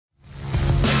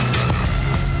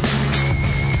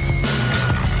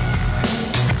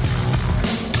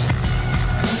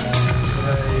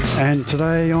And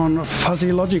today on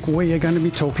Fuzzy Logic, we are going to be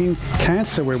talking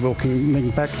cancer. We're welcoming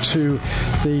back to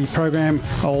the program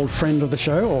old friend of the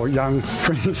show, or young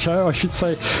friend of the show, I should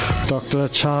say, Dr.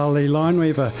 Charlie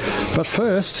Lineweaver. But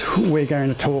first, we're going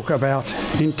to talk about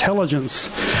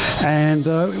intelligence. And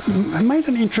I made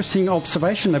an interesting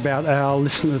observation about our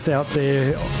listeners out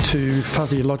there to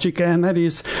Fuzzy Logic, and that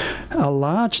is a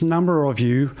large number of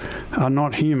you are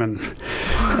not human.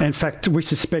 In fact, we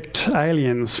suspect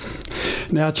aliens.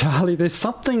 Now, Charlie, there's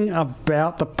something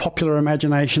about the popular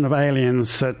imagination of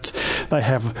aliens that they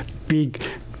have big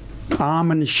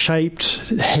almond-shaped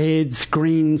heads,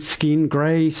 green skin,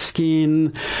 grey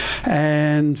skin,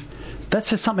 and that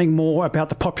says something more about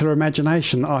the popular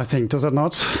imagination, I think, does it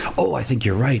not? Oh, I think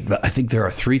you're right. But I think there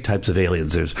are three types of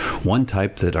aliens. There's one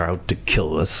type that are out to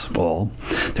kill us all.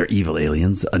 They're evil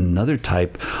aliens. Another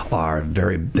type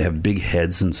they have big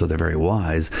heads, and so they're very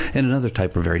wise. And another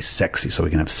type are very sexy, so we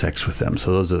can have sex with them.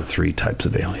 So those are the three types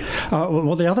of aliens.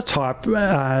 Well, the other type, and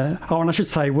I should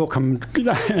say welcome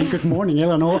and good morning,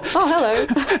 Eleanor. Oh, hello.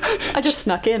 I just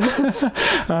snuck in.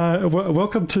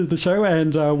 Welcome to the show,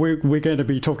 and we're going to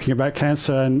be talking about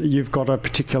cancer, and you've got a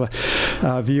particular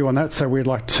view on that, so we'd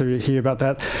like to hear about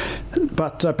that.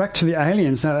 But back to the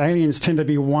aliens. Now, aliens tend to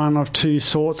be one of two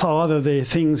sorts. Either they're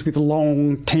things with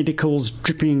long tentacles,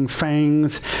 dripping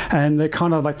fangs, and they're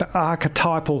kind of like the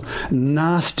archetypal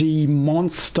nasty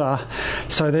monster.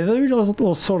 So they're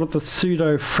all sort of the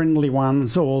pseudo-friendly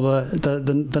ones, or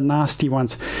the nasty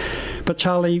ones. But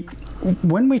Charlie,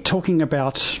 when we're talking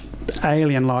about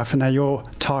alien life, and now your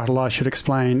title, I should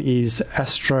explain, is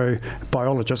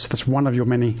astrobiologist. That's one of your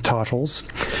many titles.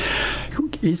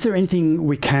 Is there anything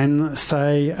we can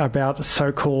say about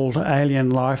so-called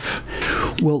alien life?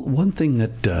 Well, one thing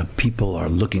that people are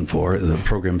looking for, the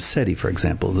program SETI, for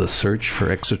example, the search for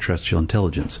extraterrestrial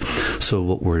intelligence. So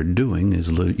what we're doing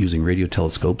is using radio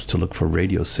telescopes to look for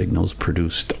radio signals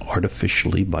produced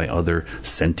artificially by other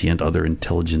sentient, other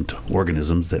intelligent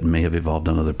organisms that may have evolved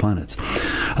on other planets.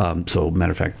 So,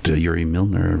 matter of fact, Yuri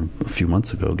Milner a few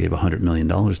months ago gave $100 million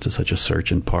to such a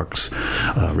search, and Parkes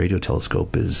radio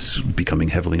telescope is becoming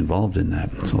heavily involved in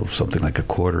that. So something like a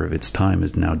quarter of its time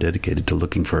is now dedicated to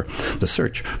looking for the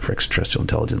search for extraterrestrial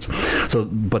intelligence. So,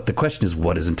 but the question is,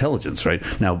 what is intelligence, right?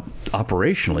 Now,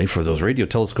 operationally, for those radio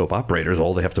telescope operators,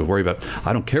 all they have to worry about,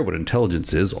 I don't care what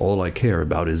intelligence is, all I care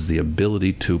about is the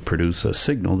ability to produce a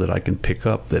signal that I can pick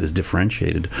up that is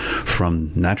differentiated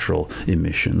from natural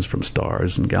emissions from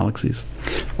stars and galaxies.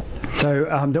 So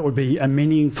that would be a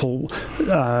meaningful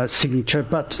signature.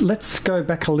 But let's go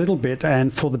back a little bit,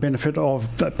 and for the benefit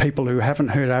of the people who haven't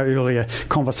heard our earlier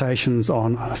conversations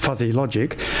on Fuzzy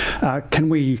Logic, can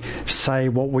we say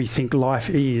what we think life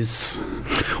is?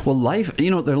 Well, life,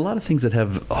 there are a lot of things that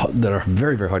are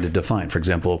very, very hard to define. For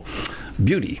example,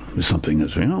 beauty is something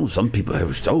that, some people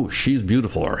have, oh, she's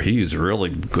beautiful, or he's really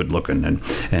good looking,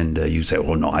 and you say,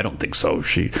 well, no, I don't think so.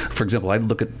 For example, I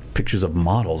look at pictures of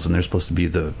models, and they're supposed to be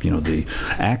the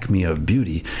acme of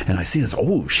beauty, and I see this,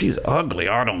 oh, she's ugly,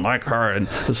 I don't like her, and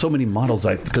there's so many models,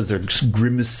 because they're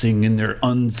grimacing and they're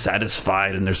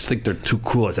unsatisfied and they think they're too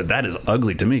cool. I said, that is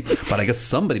ugly to me, but I guess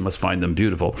somebody must find them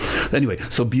beautiful. Anyway,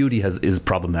 so beauty is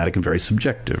problematic and very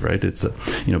subjective, right? It's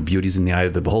beauty's in the eye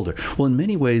of the beholder. Well, in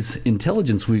many ways,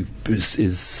 intelligence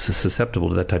is susceptible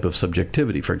to that type of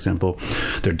subjectivity. For example,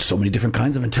 there's so many different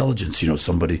kinds of intelligence.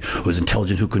 Somebody who's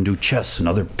intelligent who can do chess, and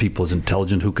other people is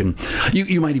intelligent who can.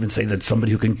 You might even say that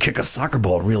somebody who can kick a soccer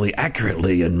ball really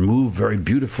accurately and move very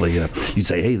beautifully. You'd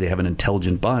say, hey, they have an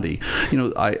intelligent body.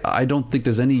 I don't think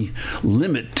there's any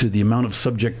limit to the amount of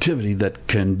subjectivity that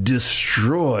can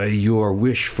destroy your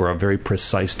wish for a very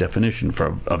precise definition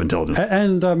of intelligence.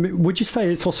 And would you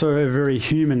say it's also a very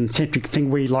human-centric thing?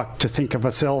 We like to think of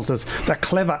ourselves as the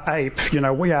clever ape.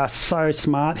 We are so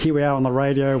smart. Here we are on the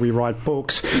radio. We write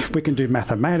books. We can do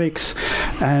mathematics.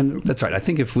 And that's right. I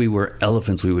think if we were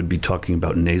elephants, we would be talking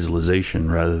about nasalization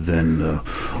rather than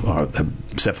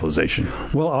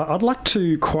cephalization. Well, I'd like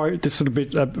to quote this little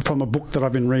bit from a book that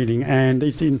I've been reading, and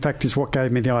it, in fact, is what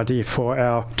gave me the idea for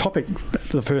our topic,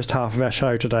 the first half of our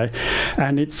show today.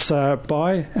 And it's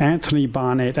by Anthony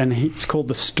Barnett, and it's called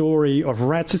The Story of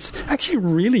Rats. It's actually a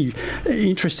really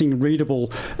interesting,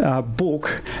 readable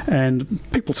book, and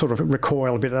people sort of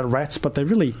recoil a bit at rats, but they're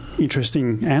really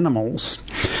interesting animals.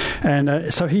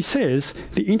 And so he says,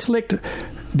 the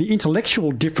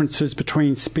intellectual differences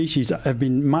between species have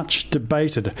been much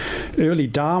debated. Early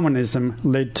Darwinism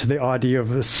led to the idea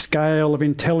of a scale of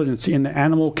intelligence in the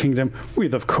animal kingdom,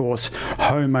 with, of course,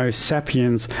 Homo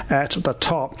sapiens at the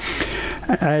top.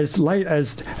 As late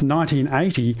as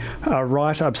 1980, a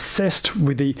writer obsessed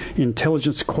with the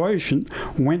intelligence quotient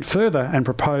went further and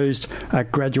proposed a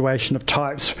graduation of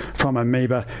types from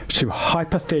amoeba to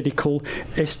hypothetical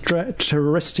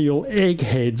extraterrestrial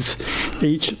eggheads,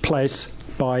 each placed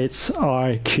by its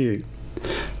IQ.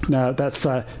 Now, that's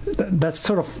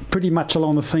sort of pretty much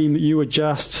along the theme that you were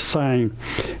just saying,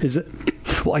 is it?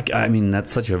 Well, I mean,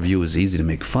 that's such a view is easy to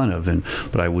make fun of,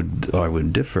 but I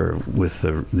would differ with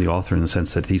the author in the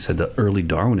sense that he said that early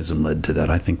Darwinism led to that.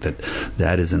 I think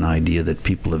that is an idea that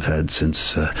people have had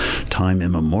since time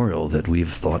immemorial, that we've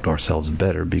thought ourselves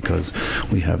better because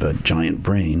we have a giant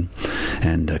brain,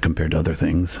 and compared to other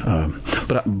things.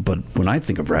 But when I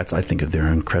think of rats, I think of their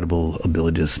incredible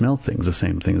ability to smell things. The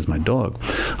same thing as my dog.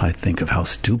 I think of how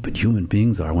stupid human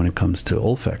beings are when it comes to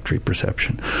olfactory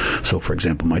perception. So, for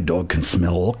example, my dog can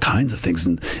smell all kinds of things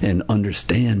and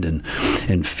understand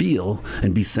and feel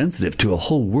and be sensitive to a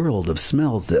whole world of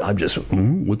smells that I'm just,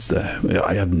 what's that?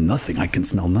 I have nothing. I can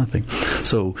smell nothing.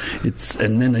 So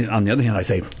and then on the other hand, I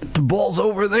say, the ball's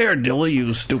over there, Dilly,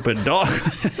 you stupid dog.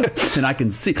 And I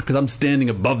can see, because I'm standing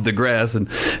above the grass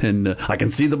and I can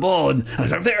see the ball, and I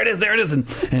say, there it is.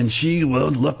 And she will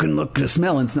look,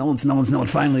 smell. And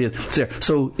finally it's there.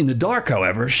 So in the dark,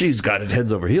 however, she's got it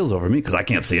heads over heels over me because I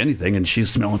can't see anything, and she's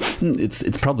smelling.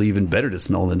 It's probably even better to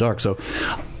smell in the dark. So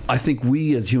I think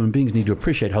we as human beings need to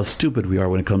appreciate how stupid we are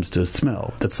when it comes to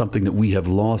smell. That's something that we have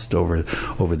lost over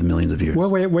the millions of years. Well,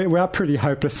 we are pretty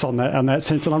hopeless on that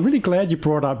sense, and I'm really glad you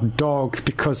brought up dogs,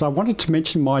 because I wanted to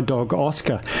mention my dog,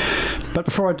 Oscar. But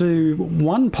before I do,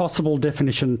 one possible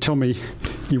definition, tell me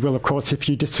you will, of course, if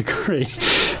you disagree,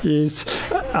 is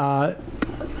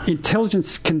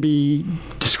intelligence can be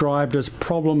described as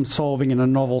problem solving in a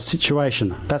novel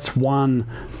situation. That's one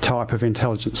type of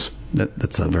intelligence.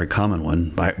 That's a very common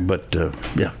one, but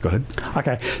yeah, go ahead.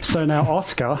 Okay, so now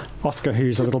Oscar,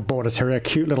 who's a little border terrier,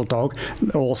 cute little dog,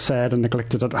 all sad and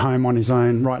neglected at home on his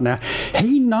own right now,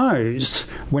 he knows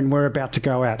when we're about to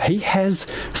go out. He has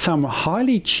some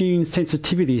highly tuned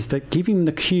sensitivities that give him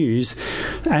the cues,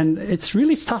 and it's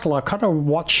really subtle. I kind of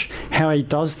watch how he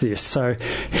does this. So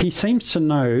he seems to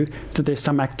know that there's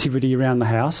some activity around the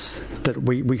house, that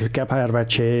we could get up out of our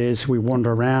chairs, we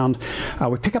wander around,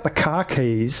 we pick up the car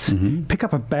keys, pick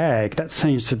up a bag. That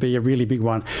seems to be a really big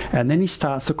one. And then he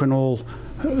starts looking all...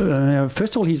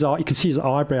 first of all, you can see his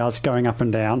eyebrows going up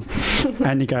and down,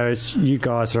 and he goes, you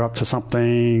guys are up to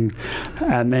something.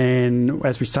 And then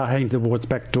as we start heading towards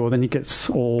back door, then he gets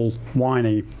all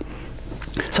whiny.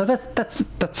 So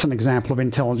that's an example of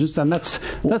intelligence, and that's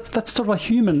sort of a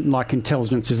human-like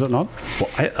intelligence, is it not?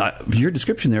 Well, your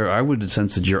description there, I would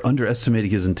sense that you're underestimating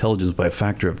his intelligence by a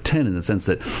factor of 10, in the sense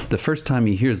that the first time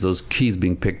he hears those keys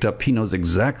being picked up, he knows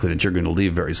exactly that you're going to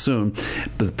leave very soon.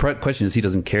 But the question is, he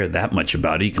doesn't care that much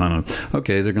about it. He kind of,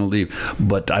 okay, they're going to leave.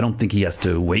 But I don't think he has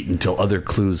to wait until other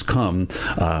clues come.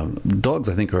 Dogs,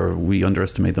 I think, we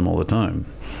underestimate them all the time.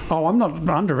 Oh, I'm not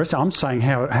underestimating. I'm saying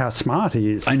how smart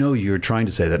he is. I know you're trying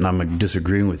to say that, and I'm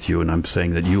disagreeing with you, and I'm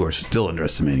saying that you are still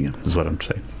underestimating him, is what I'm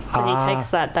saying. And he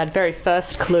takes that very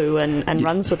first clue and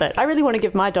runs with it. I really want to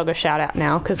give my dog a shout out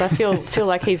now, because I feel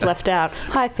like he's left out.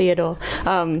 Hi, Theodore.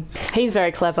 He's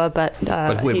very clever, but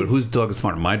wait, but whose dog is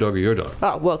smarter, my dog or your dog?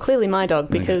 Oh, well, clearly my dog,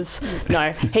 because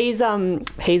no,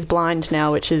 he's blind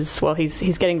now, which is, well,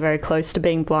 he's getting very close to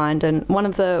being blind. And one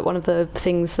of the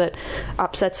things that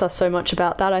upsets us so much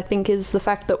about that, I think, is the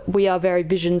fact that we are very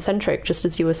vision centric. Just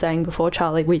as you were saying before,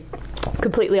 Charlie, we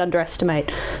completely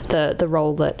underestimate the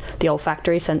role that the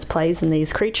olfactory sense plays in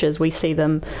these creatures. We see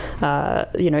them,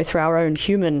 through our own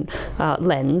human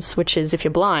lens, which is, if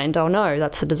you're blind, oh no,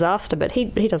 that's a disaster. But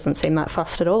he doesn't seem that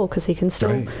fussed at all, because he can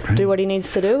still do what he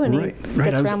needs to do, and he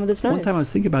gets around with his nose. One time I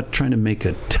was thinking about trying to make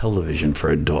a television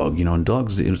for a dog. And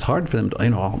dogs, it's hard for them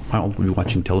to, I'll be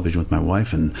watching television with my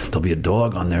wife, and there'll be a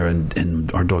dog on there,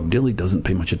 and our dog Dilly doesn't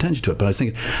pay much attention to it. But I was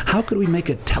thinking, how could we make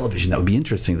a television that would be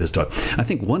interesting to this dog? And I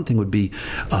think one thing would be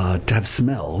to have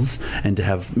smells, and to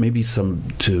have maybe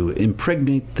to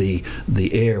impregnate the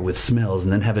air with smells,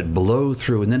 and then have it blow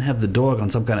through, and then have the dog on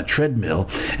some kind of treadmill,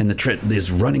 and the tread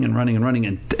is running and running and running,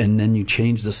 and then you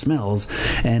change the smells,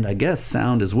 and I guess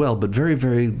sound as well, but very,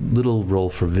 very little role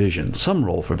for vision. Some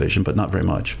role for vision, but not very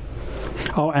much.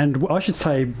 Oh, and I should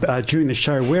say during the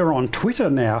show, we're on Twitter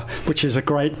now, which is a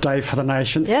great day for the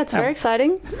nation. Yeah, it's very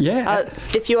exciting. Yeah.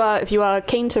 If you are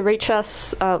keen to reach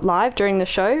us live during the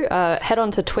show, head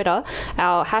on to Twitter.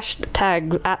 Our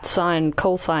hashtag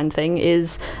 @call sign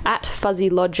is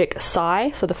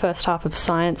 @FuzzyLogicSci, so the first half of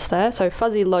science there. So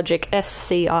Fuzzy Logic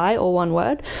SCI, all one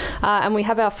word. And we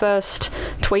have our first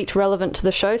tweet relevant to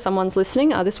the show. Someone's listening.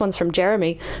 This one's from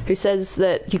Jeremy, who says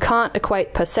that you can't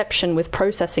equate perception with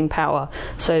processing power.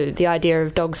 So the idea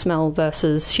of dog smell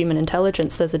versus human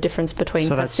intelligence, there's a difference between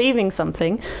perceiving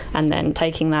something and then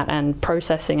taking that and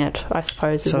processing it, I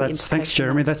suppose. So thanks,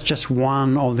 Jeremy. That's just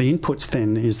one of the inputs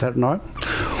then, is that right?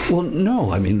 Well,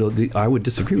 no. I mean, I would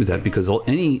disagree with that because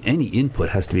any input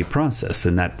has to be processed.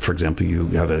 And that, for example, you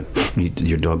have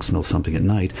your dog smells something at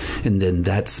night, and then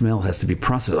that smell has to be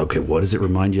processed. Okay, what does it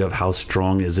remind you of? How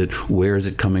strong is it? Where is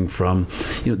it coming from?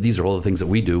 These are all the things that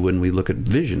we do when we look at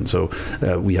vision. So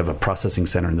we have a processing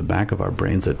center in the back of our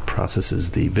brains that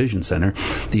processes the vision center.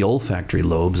 The olfactory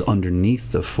lobes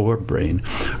underneath the forebrain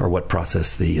are what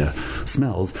process the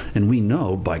smells. And we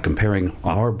know by comparing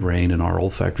our brain and our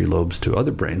olfactory lobes to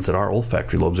other brains that our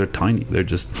olfactory lobes are tiny. They're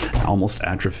just almost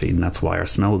atrophied, and that's why our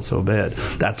smell is so bad.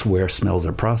 That's where smells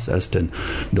are processed, and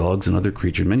dogs and other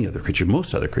creatures,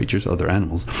 most other creatures, other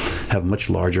animals, have much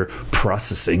larger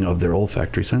processing of their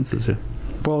olfactory senses. Yeah.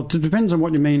 Well, it depends on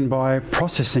what you mean by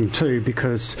processing too,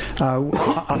 because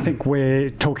I think we're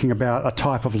talking about a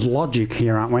type of logic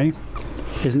here, aren't we?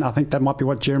 I think that might be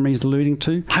what Jeremy's alluding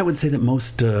to. I would say that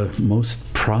most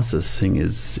processing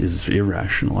is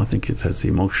irrational. I think it has the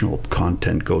emotional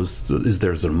content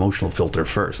there's an emotional filter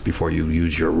first before you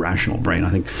use your rational brain.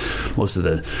 I think most of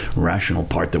the rational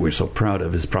part that we're so proud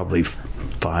of is probably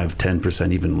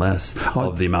 5-10%, even less,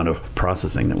 of the amount of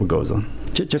processing that goes on.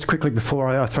 Just quickly before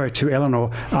I throw to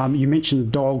Eleanor, you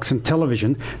mentioned dogs and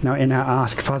television. Now, in our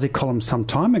Ask Fuzzy column some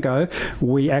time ago,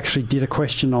 we actually did a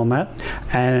question on that,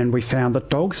 and we found that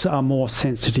dogs are more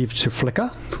sensitive to flicker,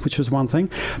 which was one thing.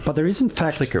 But there is, in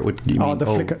fact... Flicker? What do you mean?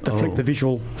 The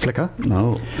visual flicker.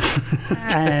 Oh.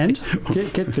 And,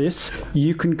 get this,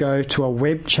 you can go to a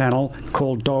web channel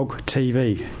called Dog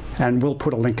TV. And we'll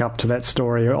put a link up to that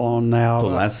story on our... So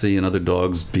Lassie and other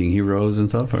dogs being heroes and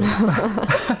stuff?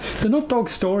 They're not dog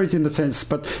stories in the sense,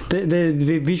 but they're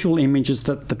visual images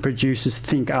that the producers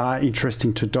think are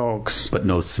interesting to dogs. But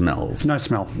no smells? No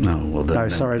smell. No, well, then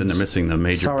they're missing the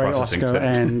major processing Oscar,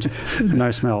 and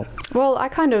no smell. Well, I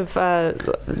kind of...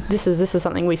 this is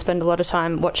something we spend a lot of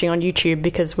time watching on YouTube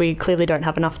because we clearly don't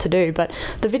have enough to do, but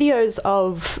the videos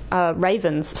of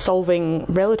ravens solving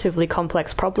relatively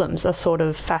complex problems are sort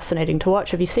of fascinating to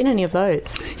watch. Have you seen any of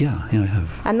those? Yeah, I have.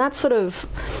 And that's sort of,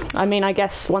 I mean, I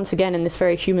guess once again in this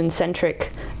very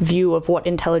human-centric view of what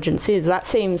intelligence is, that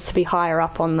seems to be higher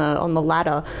up on the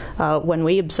ladder when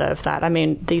we observe that. I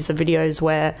mean, these are videos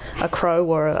where a crow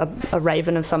or a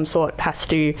raven of some sort has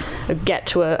to get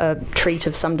to a treat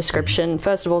of some description.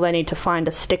 First of all, they need to find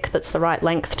a stick that's the right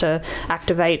length to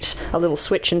activate a little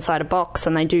switch inside a box,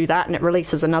 and they do that, and it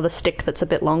releases another stick that's a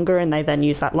bit longer, and they then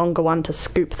use that longer one to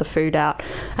scoop the food out.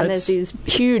 And there's these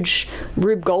huge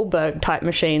Rube Goldberg type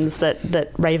machines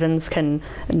that ravens can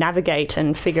navigate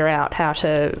and figure out how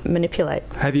to manipulate.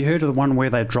 Have you heard of the one where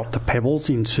they drop the pebbles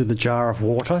into the jar of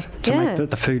water to make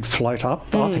the food float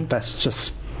up? I think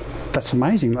that's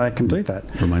amazing that they can do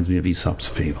that. Reminds me of Aesop's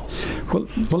fables.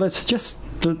 Well, it's just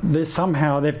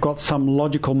they've got some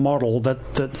logical model that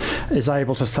is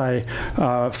able to say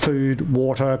food,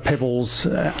 water, pebbles,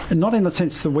 not in the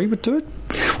sense that we would do it.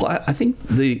 Well, I think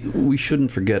we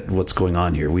shouldn't forget what's going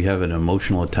on here. We have an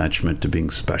emotional attachment to being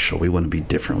special. We want to be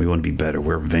different. We want to be better.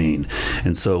 We're vain,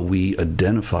 and so we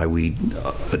identify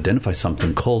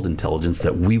something called intelligence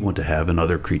that we want to have, and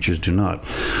other creatures do not.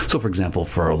 So, for example,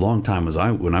 for a long time,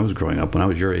 when I was growing up, when I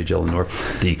was your age, Eleanor,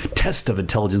 the test of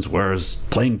intelligence was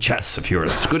playing chess. If you were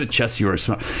good at chess, you were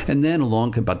smart. And then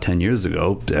along about 10 years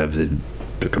ago,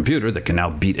 the computer that can now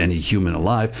beat any human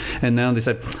alive, and now they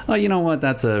said, oh, you know what,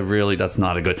 that's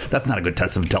not a good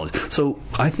test of intelligence. So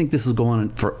I think this will go on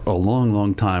for a long,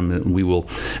 long time, and we will,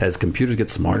 as computers get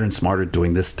smarter and smarter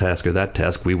doing this task or that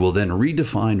task, we will then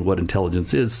redefine what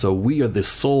intelligence is. So we are the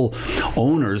sole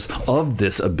owners of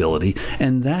this ability,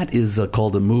 and that is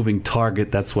called a moving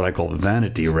target. That's what I call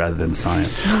vanity rather than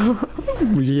science.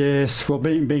 Yes, well,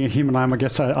 being a human, I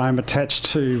guess I'm attached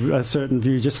to a certain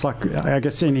view, just like I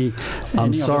guess any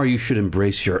I'm sorry, you should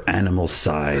embrace your animal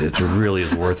side. It really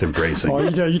is worth embracing. Oh,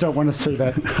 you don't want to see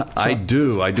that. I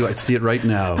do. I see it right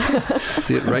now.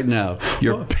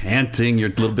 You're panting. You're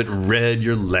a little bit red.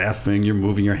 You're laughing. You're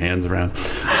moving your hands around.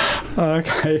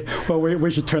 Okay, well,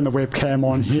 we should turn the webcam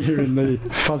on here in the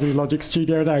Fuzzy Logic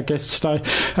studio. And our guest today,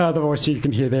 the voice you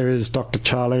can hear there is Dr.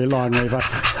 Charlie Lineweaver.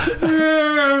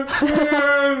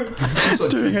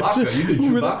 Doing Chewbacca. You did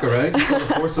Chewbacca, right?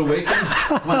 The Force Awakens?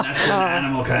 Come on, that's an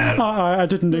animal kind of... I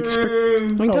didn't expect...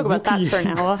 We can talk about that for an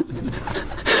hour.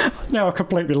 Now I've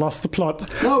completely lost the plot.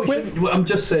 No, I'm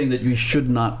just saying that you should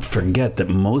not forget that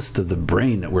most of the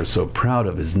brain that we're so proud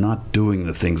of is not doing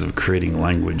the things of creating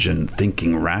language and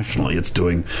thinking rationally. It's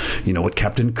doing, what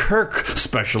Captain Kirk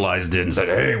specialized in. Said,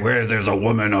 hey, there's a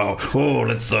woman?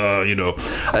 Let's,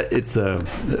 it's, I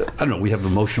don't know, we have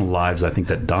emotional lives, I think,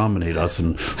 that dominate us,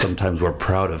 and sometimes we're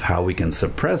proud of how we can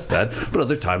suppress that, but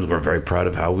other times we're very proud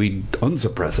of how we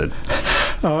unsuppress it.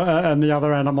 And the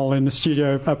other animal in the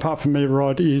studio, apart from me,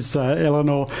 Rod, is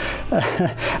Eleanor.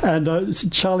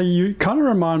 And Charlie, you kind of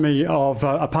remind me of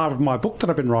a part of my book that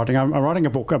I've been writing. I'm writing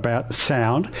a book about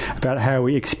sound, about how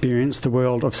we experience the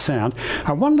world of sound.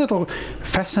 One little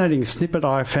fascinating snippet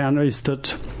I found is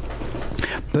that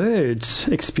birds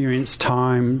experience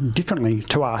time differently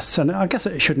to us, and I guess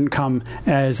it shouldn't come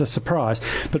as a surprise,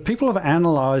 but people have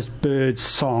analysed birds'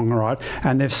 song, right,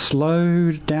 and they've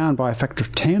slowed down by a factor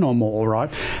of 10 or more, right,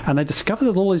 and they discover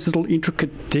that all these little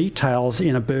intricate details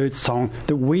in a bird's song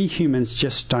that we humans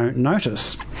just don't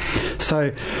notice.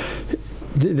 So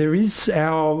there is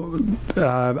our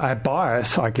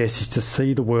bias, I guess, is to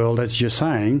see the world, as you're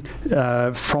saying,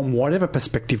 from whatever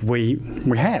perspective we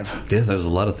have. Yes, there's a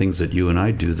lot of things that you and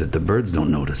I do that the birds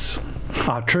don't notice.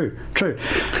 True.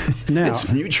 Now, it's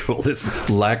mutual, this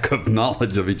lack of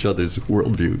knowledge of each other's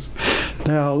worldviews.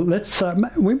 Now, let's.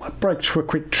 We might break to a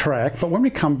quick track, but when we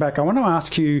come back, I want to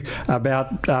ask you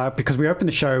about, because we opened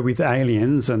the show with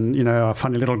aliens and,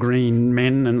 funny little green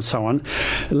men and so on.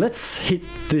 Let's hit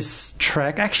this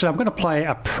track. Actually, I'm going to play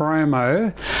a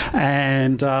promo,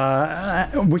 and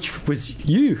which was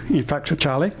you, in fact,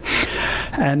 Charlie.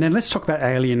 And then let's talk about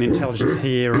alien intelligence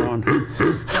here on...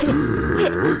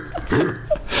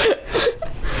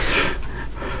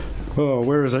 Oh,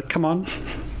 where is it? Come on.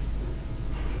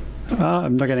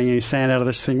 I'm not getting any sound out of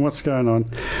this thing. What's going on?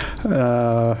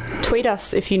 Tweet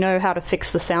us if you know how to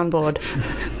fix the soundboard.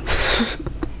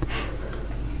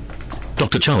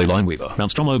 Dr. Charlie Lineweaver,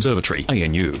 Mount Stromlo Observatory,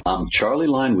 ANU. I'm Charlie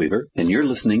Lineweaver, and you're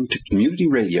listening to Community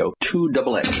Radio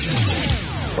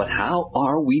 2XX. But how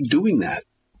are we doing that?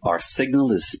 Our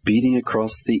signal is speeding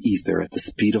across the ether at the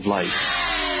speed of light.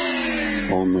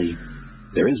 Only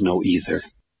there is no ether.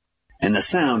 And the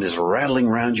sound is rattling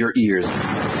round your ears,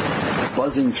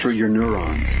 buzzing through your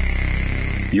neurons.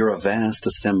 You're a vast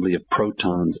assembly of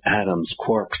protons, atoms,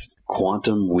 quarks,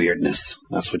 quantum weirdness.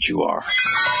 That's what you are.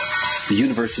 The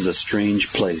universe is a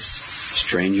strange place.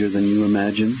 Stranger than you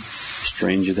imagine,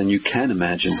 stranger than you can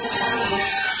imagine.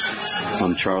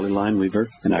 I'm Charlie Lineweaver,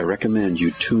 and I recommend you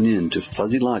tune in to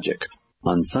Fuzzy Logic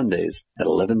on Sundays at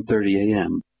 11:30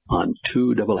 a.m. on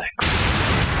 2XX.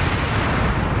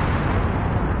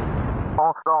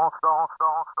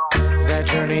 That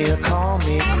journey you call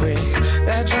me quick,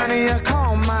 that journey you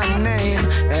call my name,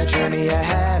 that journey you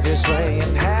have its way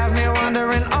and have me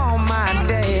wondering all my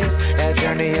days. That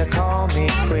journey you call me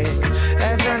quick,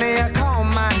 that journey you call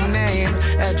my name,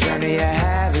 that journey you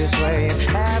have its way and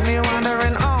have me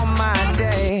wondering all my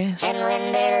days. And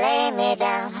when they lay me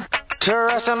down to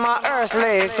rest in my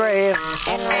earthly grave,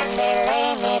 and when they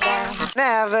lay me down,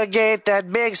 navigate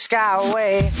that big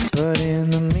skyway. But in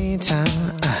the meantime,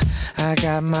 I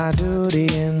got my duty.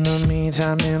 In the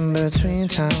meantime, in between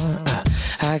time,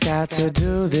 I got to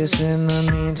do this. In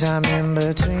the meantime, in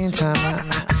between time,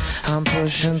 I'm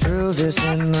pushing through this.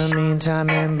 In the meantime,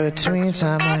 in between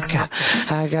time,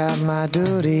 I got my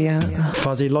duty.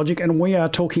 Fuzzy Logic, and we are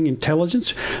talking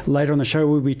intelligence. Later on the show,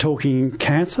 we'll be talking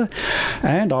cancer,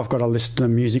 and I've got a list of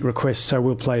music requests, so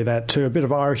we'll play that too. A bit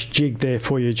of Irish jig there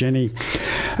for you, Jenny,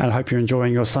 and I hope you're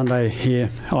enjoying your Sunday here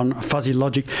on Fuzzy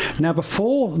Logic. Now,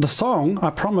 before the song,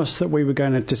 I promised that we were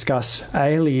going to discuss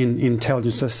alien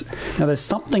intelligence. Now, there's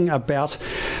something about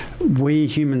we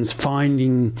humans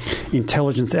finding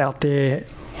intelligence out there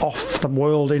off the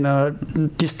world in a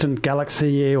distant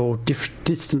galaxy or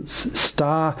distant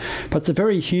star, but it's a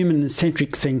very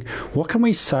human-centric thing. What can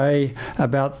we say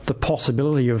about the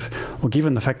possibility of, or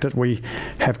given the fact that we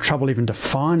have trouble even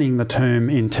defining the term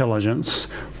intelligence,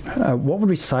 what would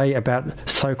we say about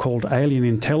so-called alien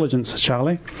intelligence,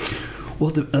 Charlie?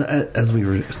 Well, as we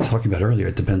were talking about earlier,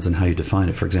 it depends on how you define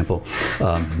it. For example,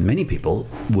 many people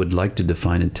would like to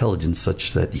define intelligence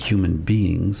such that human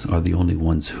beings are the only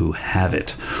ones who have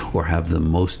it or have the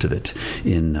most of it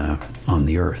on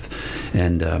the earth.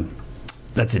 And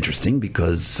that's interesting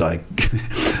because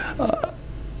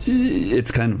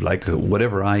it's kind of like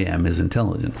whatever I am is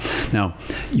intelligent. Now,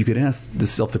 you could ask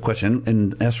yourself the question,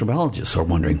 and astrobiologists are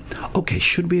wondering, okay,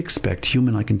 should we expect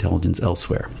human-like intelligence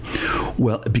elsewhere?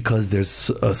 Well, because there's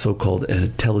a so-called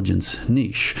intelligence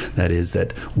niche. That is,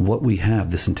 that what we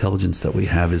have, this intelligence that we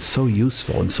have, is so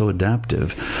useful and so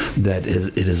adaptive that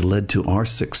it has led to our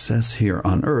success here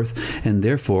on Earth, and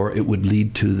therefore it would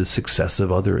lead to the success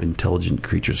of other intelligent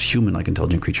creatures, human-like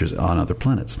intelligent creatures on other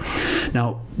planets.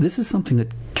 Now, this is something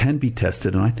that can be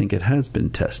tested, and I think it has been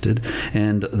tested,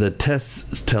 and the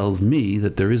test tells me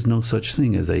that there is no such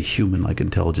thing as a human-like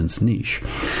intelligence niche.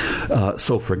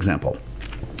 So, for example,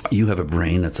 you have a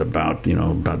brain that's about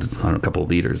a couple of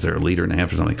liters, or a liter and a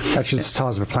half or something. Actually, it's the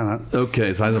size of a planet.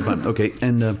 Okay, size of a planet. Okay,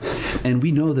 and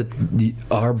we know that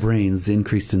our brains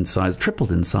increased in size,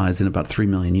 tripled in size in about 3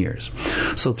 million years.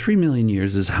 So 3 million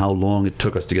years is how long it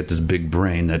took us to get this big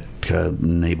brain that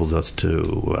enables us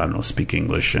to, speak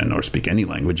English or speak any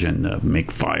language and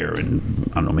make fire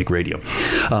and, make radio.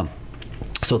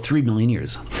 So 3 million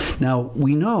years. Now,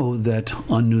 we know that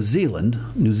on New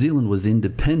Zealand was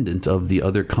independent of the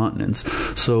other continents.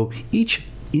 So each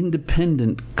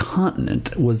independent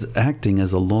continent was acting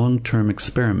as a long-term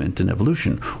experiment in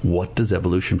evolution. What does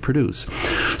evolution produce?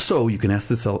 So you can ask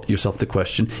yourself the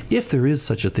question, if there is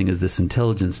such a thing as this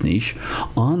intelligence niche,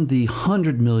 on the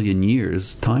 100 million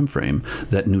years time frame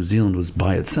that New Zealand was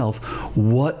by itself,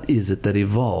 what is it that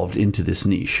evolved into this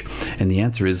niche? And the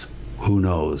answer is, who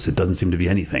knows? It doesn't seem to be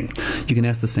anything. You can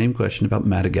ask the same question about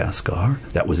Madagascar.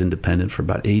 That was independent for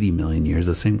about 80 million years.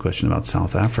 The same question about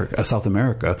South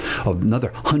America, another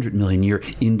 100 million year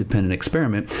independent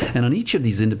experiment. And on each of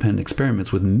these independent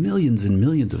experiments with millions and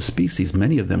millions of species,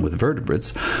 many of them with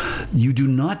vertebrates, you do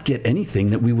not get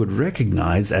anything that we would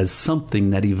recognize as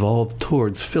something that evolved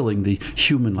towards filling the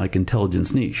human-like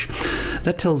intelligence niche.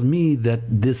 That tells me that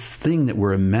this thing that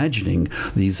we're imagining,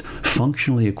 these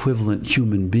functionally equivalent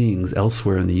human beings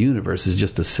elsewhere in the universe, is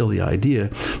just a silly idea,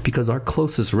 because our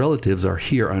closest relatives are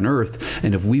here on Earth,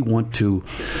 and if we want to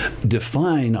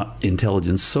define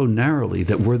intelligence so narrowly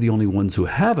that we're the only ones who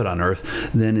have it on Earth,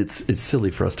 then it's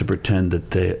silly for us to pretend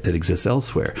that it exists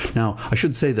elsewhere. Now, I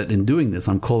should say that in doing this,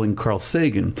 I'm calling Carl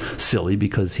Sagan silly,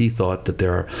 because he thought that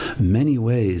there are many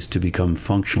ways to become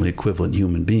functionally equivalent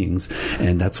human beings,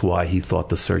 and that's why he thought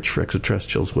the search for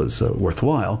extraterrestrials was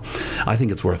worthwhile. I think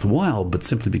it's worthwhile, but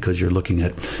simply because you're looking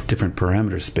at different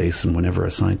parameter space, and whenever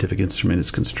a scientific instrument is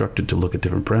constructed to look at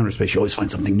different parameter space, you always find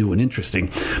something new and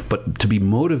interesting. But to be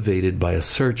motivated by a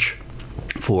search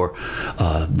for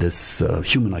this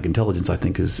human-like intelligence, I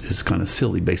think is kind of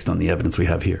silly based on the evidence we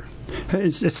have here.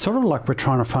 It's sort of like we're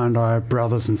trying to find our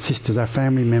brothers and sisters, our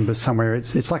family members somewhere.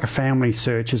 It's like a family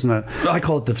search, isn't it? I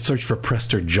call it the search for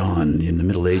Prester John. In the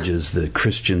Middle Ages, the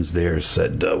Christians there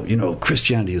said,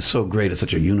 Christianity is so great, it's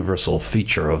such a universal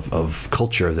feature of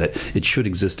culture that it should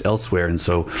exist elsewhere. And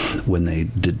so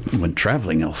when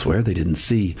traveling elsewhere, they didn't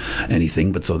see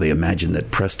anything, but so they imagined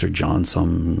that Prester John,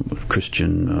 some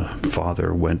Christian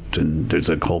father, went, and there's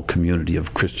a whole community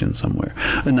of Christians somewhere.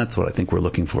 And that's what I think we're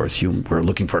looking for. We're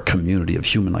looking for a community of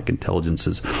human-like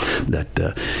intelligences that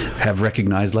have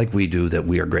recognized, like we do, that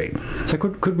we are great. So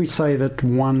could we say that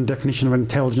one definition of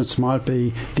intelligence might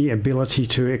be the ability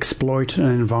to exploit an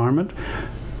environment?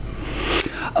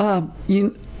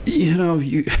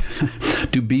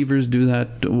 Do beavers do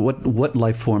that? What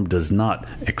life form does not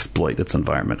exploit its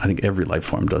environment? I think every life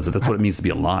form does it. That's what it means to be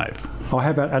alive. Oh,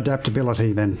 how about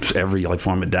adaptability then? Every life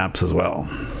form adapts as well.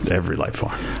 Every life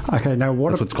form. Okay, now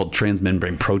that's what's called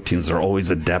transmembrane proteins. They're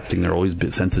always adapting. They're always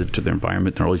sensitive to their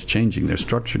environment. They're always changing their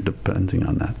structure depending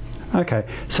on that. Okay,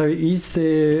 so is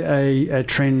there a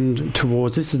trend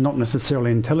towards, this is not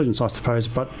necessarily intelligence, I suppose,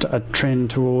 but a trend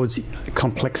towards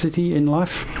complexity in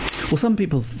life? Well, some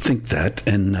people think that,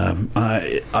 and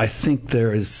I think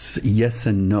there is yes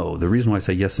and no. The reason why I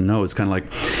say yes and no is kind of like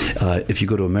if you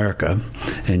go to America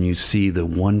and you see the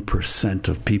 1%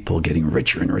 of people getting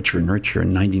richer and richer and richer,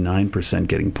 and 99%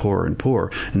 getting poorer and poorer,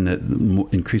 and the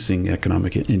increasing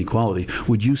economic inequality,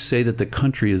 would you say that the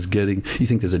country is getting, you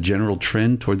think there's a general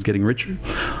trend towards getting richer?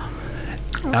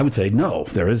 I would say no,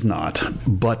 there is not.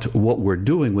 But what we're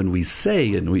doing when we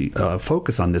say and we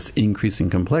focus on this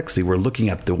increasing complexity, we're looking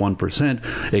at the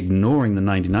 1%, ignoring the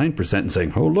 99% and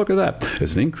saying, oh, look at that.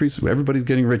 There's an increase. Everybody's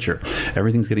getting richer.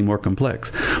 Everything's getting more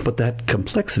complex. But that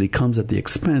complexity comes at the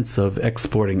expense of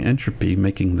exporting entropy,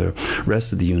 making the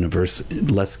rest of the universe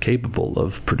less capable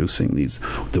of producing the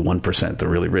 1%, the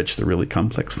really rich, the really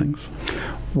complex things.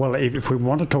 Well, if we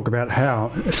want to talk about how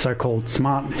so-called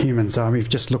smart humans are, we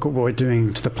just look at what we're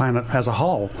doing to the planet as a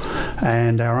whole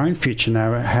and our own future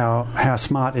now. How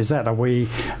smart is that? Are we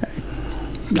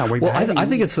Are we Well, behaving? I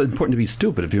think it's important to be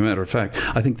stupid. If you matter of fact,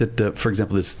 I think that, for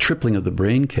example, this tripling of the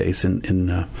brain case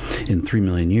in 3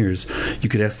 million years, you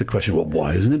could ask the question: well,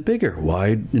 why isn't it bigger? Why,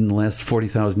 in the last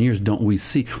 40,000 years, don't we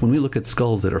see, when we look at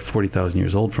skulls that are 40,000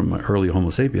 years old from early Homo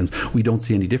sapiens, we don't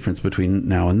see any difference between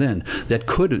now and then. That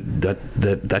could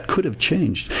have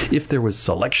changed if there was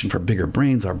selection for bigger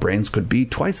brains. Our brains could be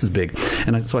twice as big,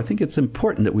 and so I think it's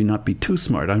important that we not be too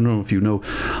smart. I don't know if you know,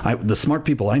 the smart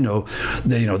people I know,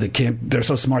 they're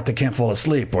so smart they can't fall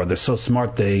asleep, or they're so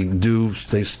smart they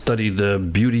study the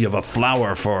beauty of a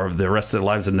flower for the rest of their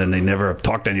lives, and then they never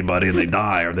talk to anybody and they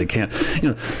die, or they can't.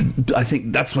 I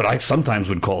think that's what I sometimes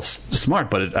would call smart,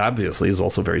 but it obviously is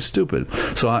also very stupid.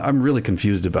 So I'm really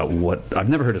confused about what I've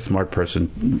never heard a smart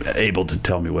person able to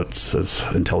tell me what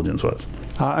intelligence was.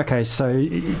 Okay, so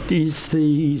is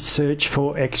the search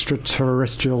for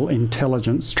extraterrestrial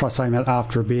intelligence, try saying that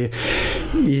after a beer,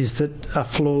 is that a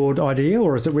flawed idea,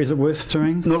 or is it worth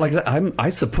doing? No, like I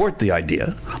support the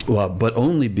idea, but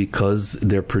only because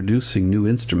they're producing new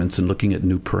instruments and looking at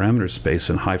new parameter space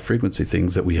and high frequency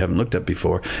things that we haven't looked at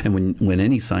before. And when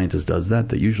any scientist does that,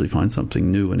 they usually find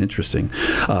something new and interesting.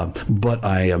 But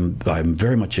I'm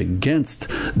very much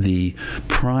against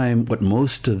what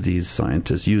most of these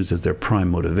scientists use as their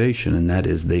prime motivation, and that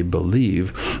is they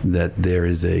believe that there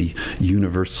is a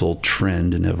universal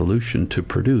trend in evolution to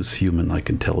produce human-like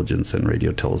intelligence and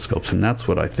radio telescopes, and that's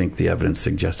what I think the evidence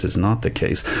suggests is not the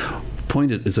case.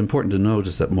 It's important to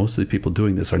notice that most of the people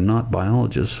doing this are not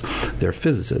biologists, they're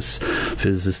physicists.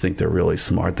 Physicists think they're really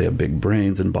smart, they have big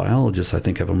brains, and biologists, I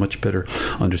think, have a much better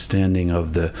understanding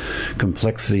of the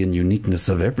complexity and uniqueness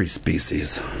of every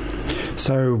species.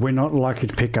 So we're not likely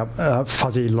to pick up a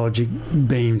fuzzy logic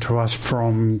beam to us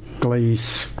from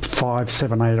Gliese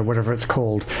 578 or whatever it's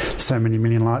called, so many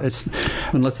million light.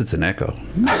 Unless it's an echo.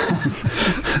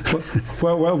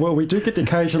 well, we do get the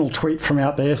occasional tweet from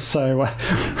out there, so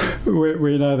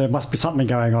we know there must be something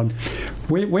going on.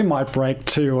 We might break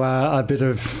to a bit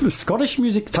of Scottish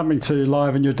music, something to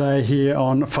liven your day here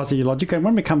on Fuzzy Logic. And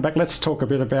when we come back, let's talk a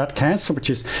bit about cancer, which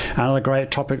is another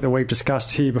great topic that we've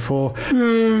discussed here before.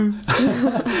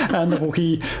 And the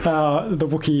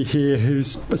Wookiee here,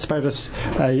 who's paid us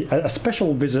a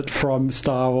special visit from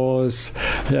Star Wars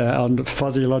on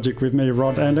Fuzzy Logic with me,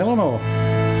 Rod and Eleanor.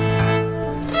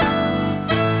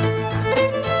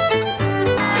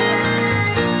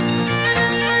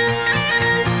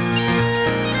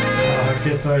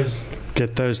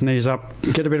 Get those knees up.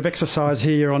 Get a bit of exercise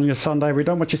here on your Sunday. We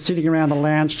don't want you sitting around the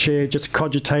lounge chair just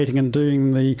cogitating and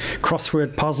doing the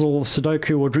crossword puzzle,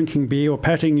 Sudoku, or drinking beer or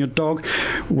patting your dog.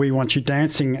 We want you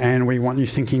dancing, and we want you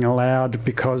thinking aloud,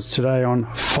 because today on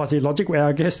Fuzzy Logic,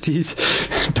 our guest is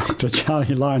Dr. Charlie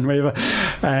Lineweaver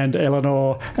and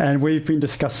Eleanor, and we've been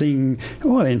discussing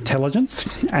intelligence,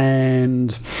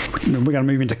 and we're going to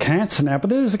move into cancer now.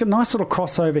 But there's a nice little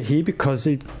crossover here because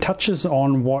it touches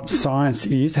on what science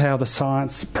is, how the science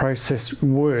process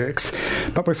works.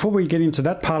 But before we get into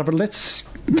that part of it, let's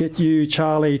get you,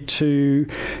 Charlie, to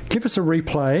give us a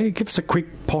replay, give us a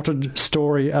quick potted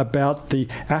story about the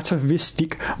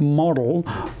atavistic model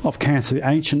of cancer, the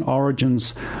ancient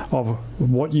origins of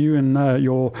what you and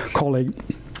your colleague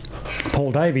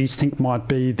Paul Davies think might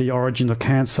be the origin of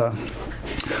cancer.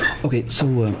 Okay,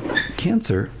 so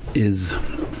cancer is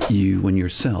when your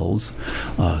cells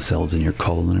in your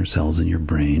colon or cells in your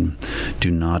brain do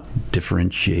not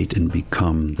differentiate and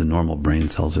become the normal brain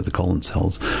cells or the colon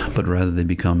cells, but rather they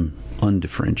become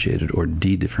undifferentiated or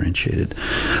de-differentiated.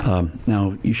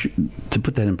 Now, to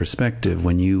put that in perspective,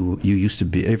 when you used to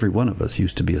be, every one of us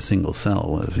used to be a single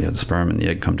cell. If you had the sperm and the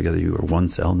egg come together, you were one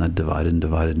cell, and that divided and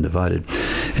divided and divided.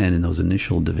 And in those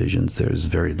initial divisions, there's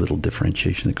very little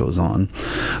differentiation that goes on.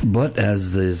 But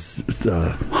as there's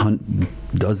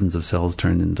dozens of cells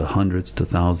turned into hundreds to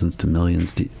thousands to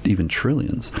millions to even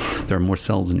trillions, there are more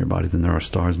cells in your body than there are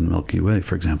stars in the Milky Way,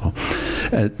 for example.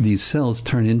 These cells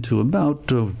turn into about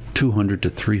 200 to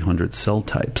 300 cell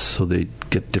types, so they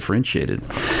get differentiated.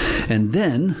 And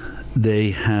then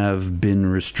they have been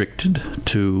restricted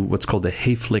to what's called the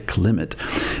Hayflick limit,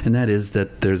 and that is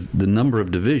that the number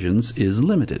of divisions is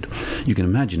limited. You can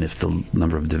imagine if the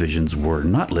number of divisions were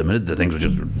not limited, the things would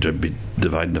just be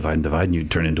divide, and you'd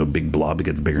turn into a big blob. It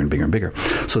gets bigger and bigger and bigger.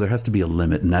 So there has to be a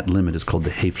limit, and that limit is called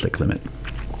the Hayflick limit.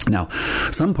 Now,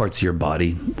 some parts of your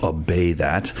body obey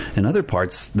that, and other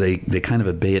parts, they kind of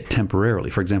obey it temporarily.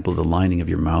 For example, the lining of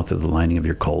your mouth or the lining of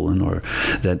your colon, or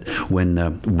that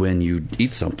when you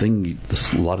eat something,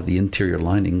 a lot of the interior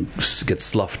lining gets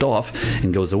sloughed off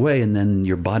and goes away, and then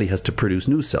your body has to produce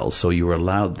new cells. So you are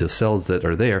allowed, the cells that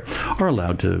are there are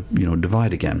allowed to,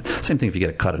 divide again. Same thing if you get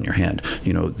a cut on your hand.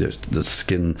 The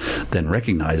skin then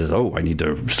recognizes, oh, I need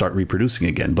to start reproducing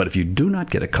again. But if you do not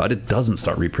get a cut, it doesn't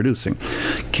start reproducing.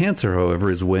 Cancer,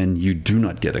 however, is when you do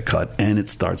not get a cut and it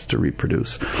starts to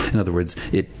reproduce. In other words,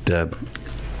 it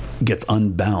gets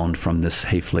unbound from this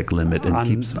Hayflick limit and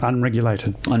keeps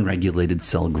unregulated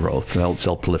cell growth,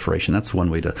 cell proliferation. That's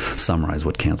one way to summarize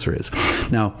what cancer is.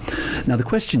 Now the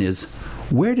question is,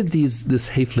 where did this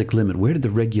Hayflick limit, where did the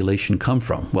regulation come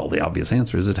from? Well, the obvious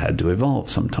answer is it had to evolve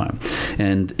sometime.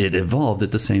 And it evolved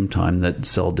at the same time that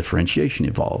cell differentiation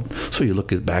evolved. So you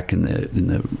look back in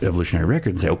the evolutionary record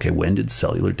and say, okay, when did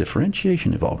cellular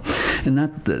differentiation evolve? And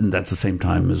that's the same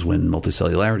time as when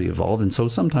multicellularity evolved. And so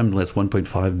sometime in the last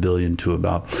 1.5 billion to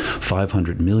about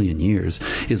 500 million years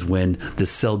is when the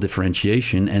cell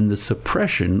differentiation and the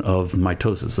suppression of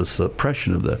mitosis, the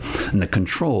suppression of and the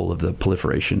control of the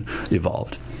proliferation evolved.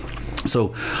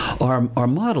 So our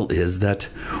model is that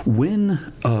when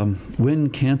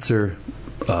cancer,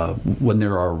 when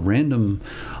there are random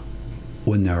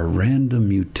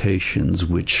mutations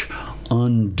which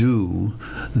undo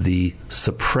the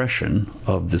suppression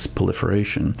of this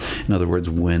proliferation. In other words,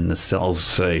 when the cells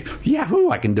say, yahoo,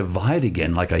 I can divide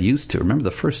again like I used to. Remember,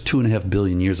 the first 2.5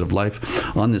 billion years of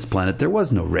life on this planet, there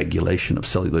was no regulation of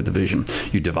cellular division.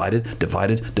 You divided.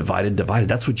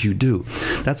 That's what you do.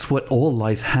 That's what all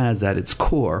life has at its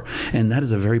core, and that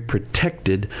is a very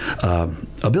protected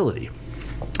ability.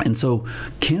 And so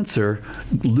cancer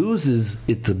loses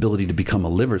its ability to become a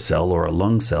liver cell or a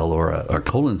lung cell or a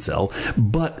colon cell,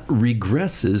 but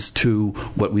regresses to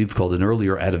what we've called an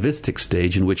earlier atavistic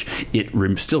stage in which it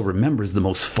still remembers the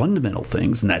most fundamental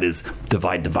things, and that is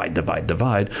divide,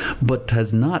 but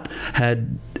has not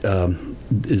had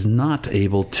is not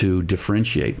able to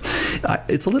differentiate.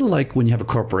 It's a little like when you have a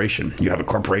corporation. You have a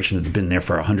corporation that's been there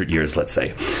for 100 years, let's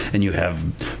say, and you have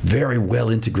very well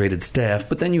integrated staff,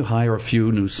 but then you hire a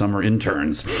few new summer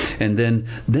interns, and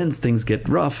then things get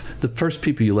rough. The first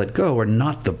people you let go are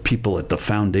not the people at the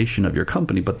foundation of your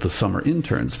company, but the summer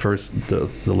interns. First, the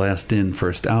last in,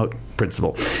 first out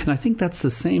principle. And I think that's the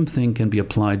same thing can be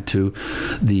applied to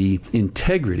the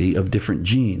integrity of different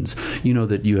genes. You know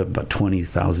that you have about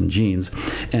 20,000 genes,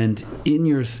 and in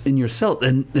your cell,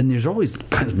 and there's always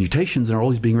kinds of mutations and are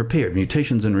always being repaired.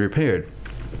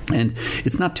 And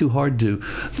it's not too hard to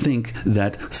think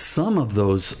that some of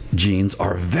those genes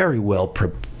are very well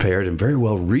prepared and very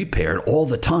well repaired all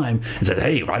the time and said,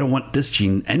 hey, I don't want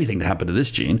anything to happen to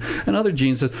this gene. And other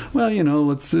genes said, well,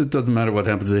 it doesn't matter what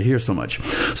happens to here so much.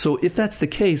 So if that's the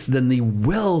case, then the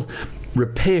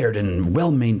well-repaired and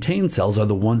well-maintained cells are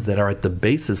the ones that are at the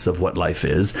basis of what life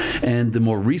is, and the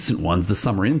more recent ones, the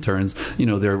summer interns,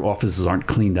 their offices aren't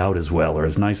cleaned out as well or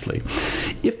as nicely.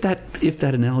 If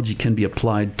that analogy can be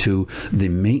applied to the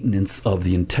maintenance of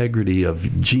the integrity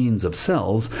of genes of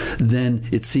cells, then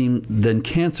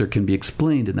cancer can be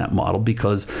explained in that model,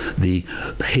 because the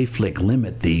Hayflick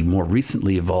limit, the more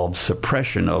recently evolved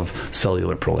suppression of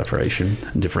cellular proliferation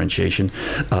and differentiation,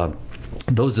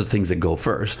 those are the things that go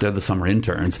first. They're the summer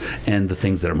interns, and the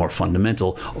things that are more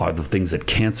fundamental are the things that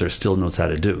cancer still knows how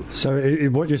to do. So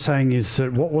what you're saying is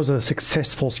that what was a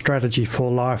successful strategy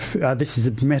for life? This is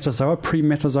metazoa,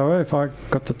 pre-metazoa, if I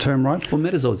got the term right? Well,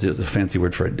 metazoa is a fancy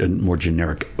word for a more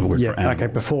generic word for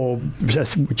animals. Okay,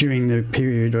 during the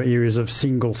period or eras of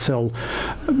single cell,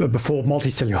 before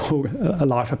multicellular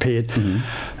life appeared,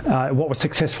 what was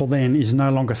successful then is no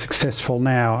longer successful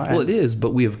now. Well, it is,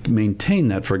 but we have maintained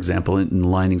that, for example, in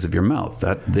linings of your mouth.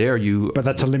 But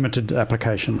that's a limited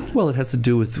application. Well, it has to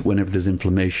do with whenever there's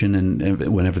inflammation and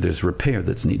whenever there's repair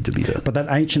that's need to be done. But that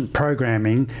ancient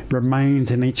programming remains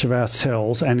in each of our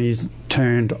cells and is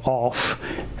turned off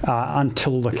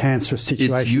until the cancerous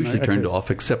situation. It's usually turned off,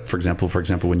 except, for example,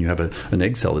 when you have an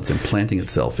egg cell that's implanting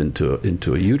itself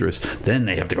into a uterus, then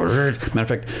they have to go. Matter of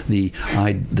fact,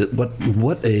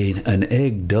 what an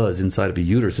egg does inside of a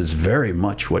uterus is very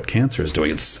much what cancer is doing.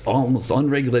 It's almost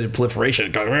unregulated proliferation.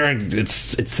 It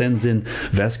sends in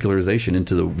vascularization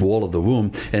into the wall of the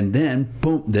womb, and then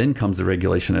boom, then comes the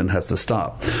regulation and it has to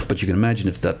stop. But you can imagine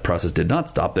if that process did not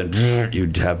stop, then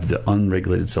you'd have the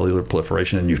unregulated cellular proliferation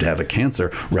proliferation, and you'd have a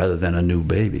cancer rather than a new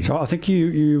baby. So I think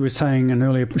you were saying in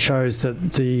earlier shows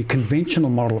that the conventional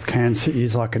model of cancer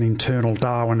is like an internal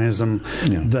Darwinism,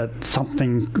 that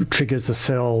something triggers the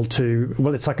cell to,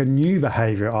 well, it's like a new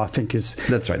behavior, I think is...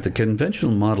 That's right. The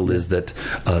conventional model is that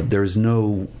there is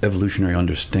no evolutionary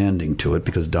understanding to it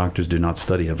because doctors do not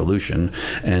study evolution,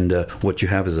 and what you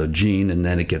have is a gene, and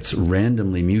then it gets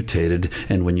randomly mutated,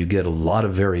 and when you get a lot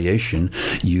of variation,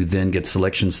 you then get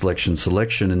selection,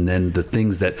 and then the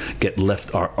things that get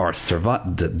left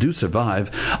that do survive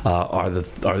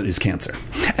is cancer,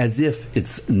 as if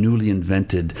it's newly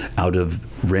invented out of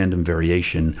random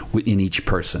variation in each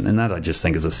person. And that I just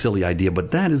think is a silly idea,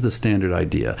 but that is the standard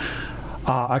idea.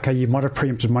 Okay, you might have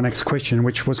preempted my next question,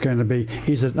 which was going to be,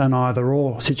 is it an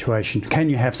either-or situation? Can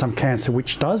you have some cancer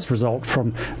which does result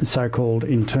from so-called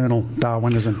internal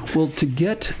Darwinism? Well, to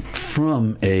get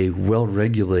from a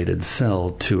well-regulated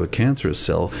cell to a cancerous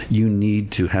cell, you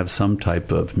need to have some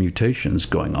type of mutations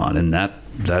going on, and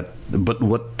but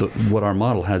what our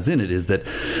model has in it is that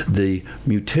the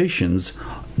mutations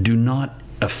do not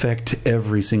affect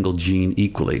every single gene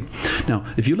equally. Now,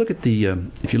 if you look at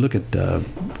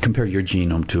compare your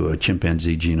genome to a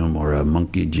chimpanzee genome or a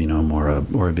monkey genome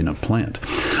or even a plant,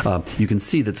 you can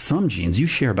see that some genes, you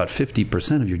share about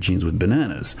 50% of your genes with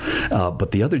bananas, but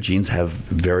the other genes have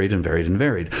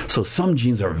varied. So some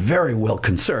genes are very well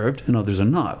conserved and others are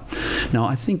not. Now,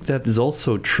 I think that is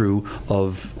also true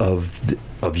of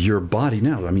your body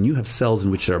now. I mean, you have cells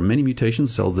in which there are many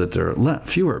mutations, cells that there are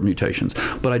fewer mutations.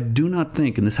 But I do not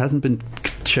think, and this hasn't been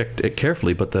checked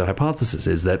carefully, but the hypothesis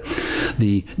is that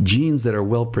the genes that are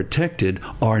well protected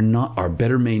are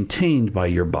better maintained by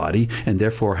your body, and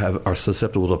therefore are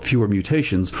susceptible to fewer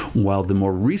mutations, while the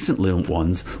more recent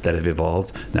ones that have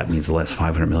evolved, that means the last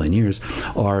 500 million years,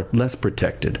 are less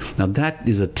protected. Now that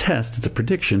is a test, it's a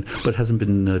prediction, but hasn't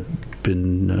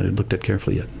been looked at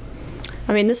carefully yet.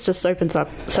 I mean, this just opens up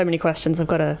so many questions. I've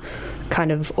got to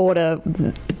kind of order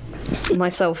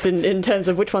myself in terms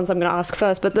of which ones I'm going to ask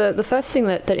first. But the first thing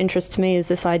that interests me is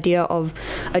this idea of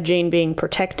a gene being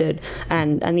protected,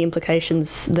 and the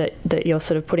implications that you're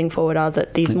sort of putting forward are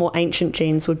that these more ancient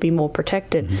genes would be more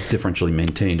protected. Differentially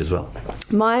maintained as well.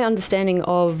 My understanding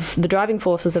of the driving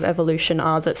forces of evolution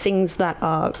are that things that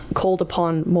are called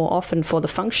upon more often for the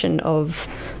function of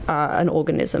an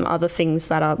organism are the things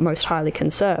that are most highly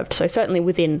conserved. So certainly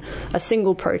within a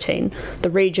single protein, the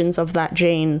regions of that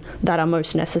gene that are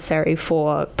most necessary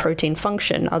for protein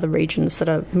function are the regions that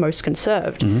are most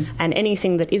conserved. And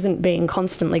anything that isn't being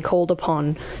constantly called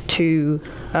upon to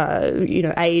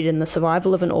aid in the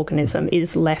survival of an organism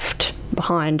is left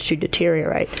behind to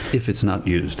deteriorate. If it's not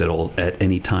used at all at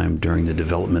any time during the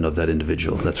development of that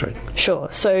individual, that's right. Sure.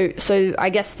 So I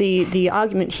guess the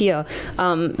argument here,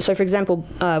 so for example,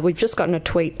 we've just gotten a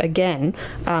tweet again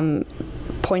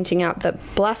pointing out that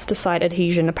blastocyte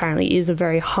adhesion apparently is a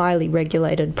very highly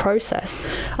regulated process.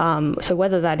 So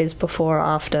whether that is before or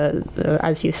after,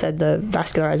 as you said, the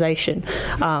vascularization,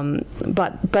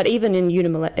 but even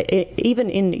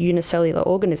in unicellular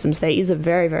organisms, there is a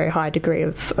very, very high degree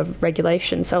of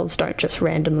regulation. Cells don't just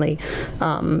randomly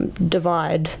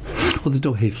divide. Well, there's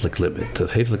no Hayflick limit. The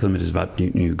Hayflick limit is about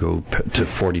you go to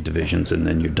 40 divisions and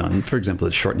then you're done. For example,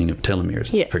 the shortening of telomeres,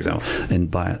 for example,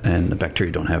 and the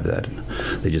bacteria don't have that.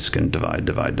 They just can divide.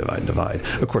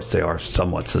 Of course, they are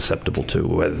somewhat susceptible to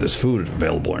whether there's food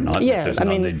available or not. Yeah,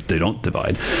 if they don't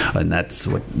divide, and that's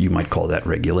what you might call that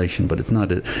regulation. But it's not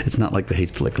like the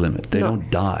Hayflick limit. They don't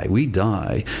die. We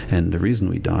die, and the reason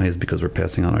we die is because we're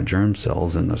passing on our germ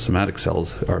cells, and the somatic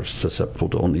cells are susceptible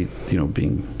to only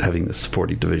having this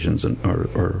 40 divisions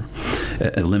or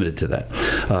limited to that.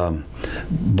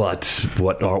 But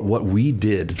what we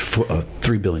did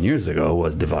 3 billion years ago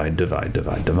was divide,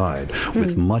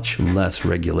 with much less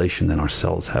regulation than our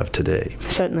cells have today.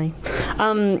 Certainly.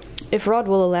 If Rod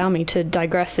will allow me to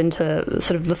digress into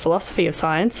sort of the philosophy of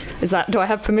science, do I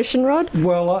have permission, Rod?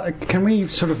 Well, can we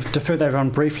sort of defer that on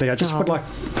briefly? I just would like...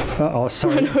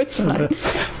 sorry. No, it's fine.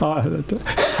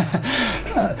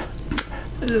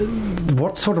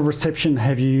 What sort of reception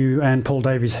have you and Paul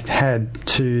Davies had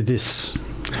to this,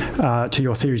 to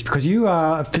your theories? Because you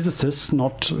are a physicist,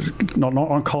 not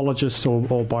oncologist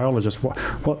or biologist. What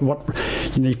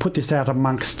you put this out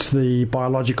amongst the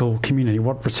biological community.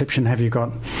 What reception have you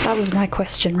got? That was my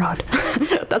question, Rod.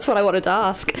 That's what I wanted to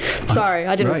ask. Sorry,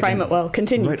 I didn't frame it well.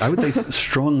 Continue. Right, I would say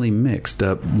strongly mixed.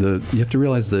 You have to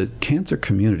realize the cancer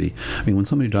community, I mean, when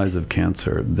somebody dies of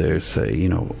cancer, they say,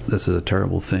 this is a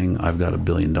terrible thing. I've got $1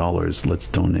 billion. Let's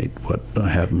donate what I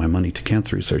have my money to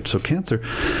cancer research. So cancer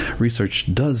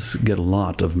research does get a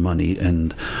lot of money,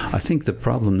 and I think the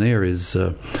problem there is,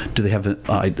 do they have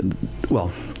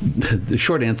the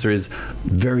short answer is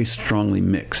very strongly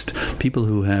mixed. People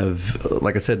who have,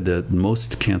 like I said, the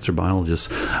most cancer biologists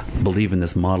believe in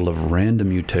this model of random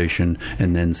mutation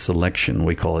and then selection.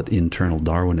 We call it internal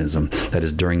Darwinism. That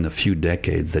is, during the few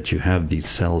decades that you have these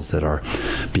cells that are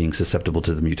being susceptible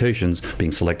to the mutations,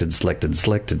 being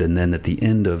selected, and then at the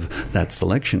end of that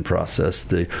selection process,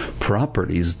 the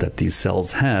properties that these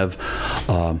cells have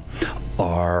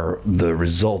are the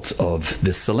results of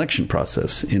this selection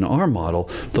process. In our model,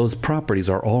 those properties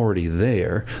are already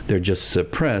there. They're just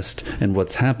suppressed, and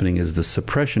what's happening is the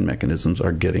suppression mechanisms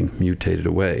are getting mutated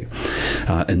away.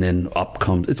 And then up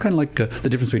comes, it's kind of like the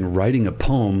difference between writing a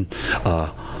poem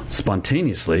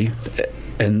spontaneously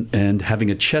and having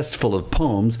a chest full of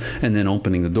poems and then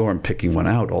opening the door and picking one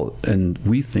out. And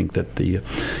we think that the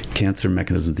cancer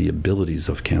mechanisms, the abilities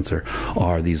of cancer,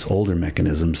 are these older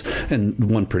mechanisms.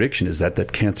 And one prediction is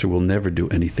that cancer will never do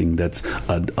anything that's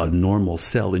a normal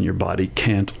cell in your body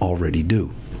can't already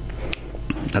do.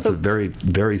 That's a very,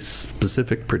 very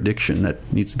specific prediction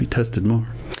that needs to be tested more.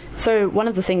 So one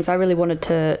of the things I really wanted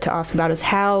to ask about is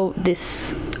how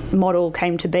this model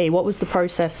came to be. What was the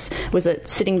process? Was it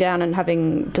sitting down and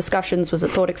having discussions? Was it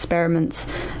thought experiments?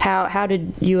 How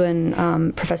did you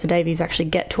and Professor Davies actually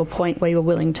get to a point where you were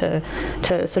willing to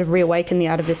sort of reawaken the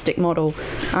atavistic model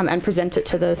and present it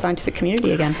to the scientific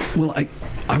community again? Well,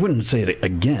 I wouldn't say it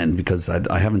again because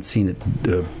I haven't seen it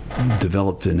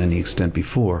developed in any extent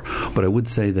before, but I would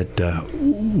say that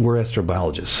we're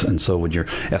astrobiologists, and so when you're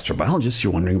astrobiologists,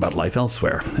 you're wondering about life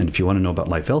elsewhere. And if you want to know about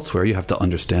life elsewhere, you have to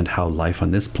understand how life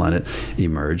on this planet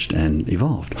emerged and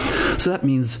evolved. So that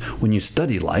means when you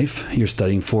study life, you're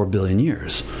studying 4 billion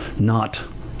years, not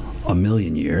a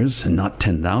million years and not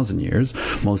 10,000 years.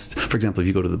 For example, if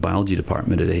you go to the biology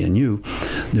department at ANU,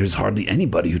 there's hardly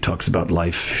anybody who talks about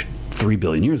life 3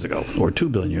 billion years ago or 2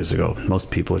 billion years ago.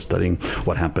 Most people are studying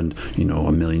what happened,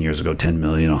 a million years ago, 10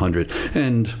 million, 100,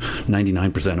 and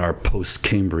 99% are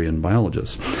post-Cambrian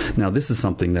biologists. Now, this is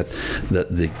something that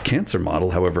the cancer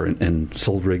model, however, and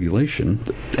cell regulation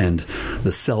and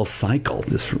the cell cycle,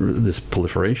 this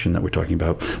proliferation that we're talking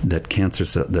about, that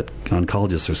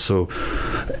oncologists are so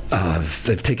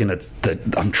they've taken it that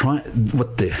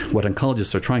what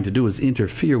oncologists are trying to do is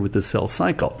interfere with the cell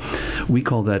cycle. We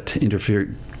call that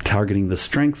targeting the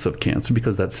strengths of cancer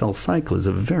because that cell cycle is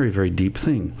a very, very deep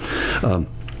thing.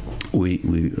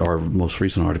 Our most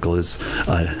recent article is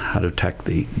how to attack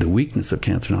the weakness of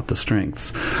cancer, not the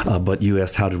strengths. But you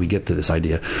asked, how did we get to this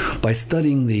idea? By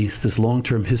studying this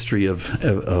long-term history of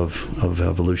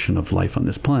evolution of life on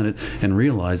this planet and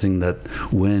realizing that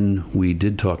when we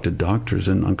did talk to doctors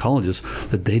and oncologists,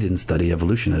 that they didn't study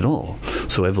evolution at all.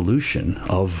 So evolution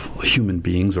of human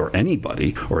beings or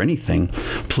anybody or anything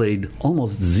played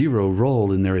almost zero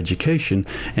role in their education,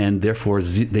 and therefore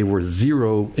they were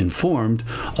zero informed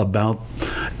about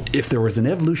if there was an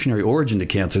evolutionary origin to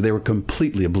cancer. They were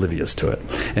completely oblivious to it,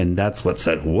 and that's what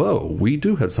said, whoa, we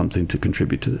do have something to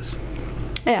contribute to this.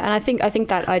 Yeah, and I think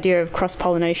that idea of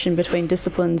cross-pollination between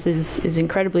disciplines is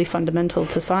incredibly fundamental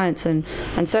to science, and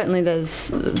certainly there's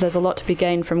a lot to be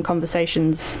gained from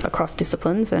conversations across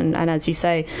disciplines, and as you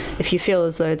say, if you feel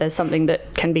as though there's something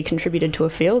that can be contributed to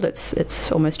a field,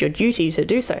 it's almost your duty to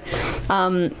do so.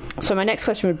 So my next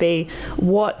question would be,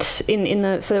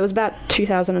 so it was about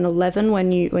 2011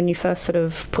 when you first sort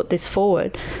of put this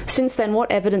forward. Since then, what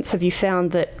evidence have you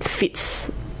found that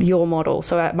fits your model?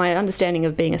 So my understanding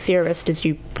of being a theorist is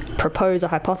you propose a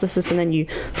hypothesis and then you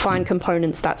find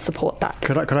components that support that.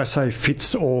 Could I say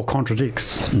fits or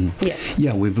contradicts?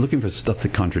 Yeah, we're looking for stuff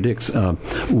that contradicts.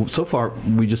 So far,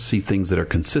 we just see things that are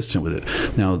consistent with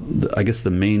it. Now, I guess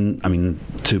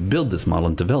to build this model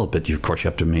and develop it, of course, you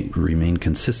have to remain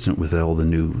consistent with all the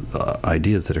new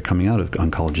ideas that are coming out of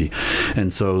oncology.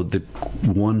 And so the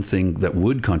one thing that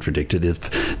would contradict it,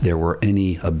 if there were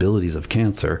any abilities of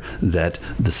cancer that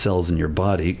the cells in your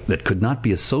body that could not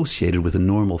be associated with the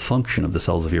normal function of the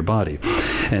cells of your body.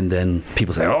 And then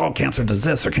people say, oh, cancer does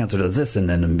this or cancer does this, and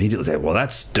then immediately say, well,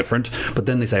 that's different. But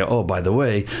then they say, oh, by the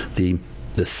way, the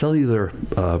cellular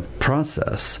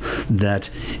process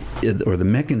or the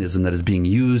mechanism that is being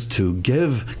used to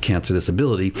give cancer this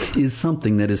ability is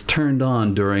something that is turned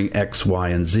on during X, Y,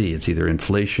 and Z. It's either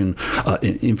inflammation,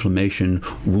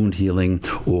 wound healing,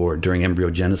 or during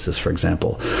embryogenesis, for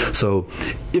example. So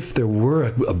if there were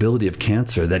an ability of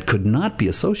cancer that could not be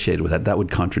associated with that would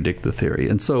contradict the theory.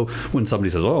 And so when somebody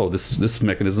says, oh, this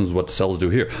mechanism is what cells do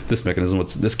here, this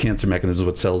cancer mechanism is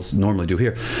what cells normally do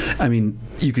here, I mean,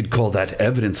 you could call that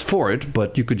evidence for it,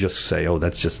 but you could just say, oh,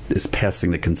 it's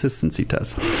passing the consistency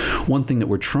test. One thing that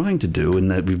we're trying to do, and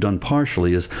that we've done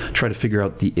partially, is try to figure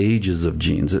out the ages of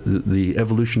genes. The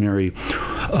evolutionary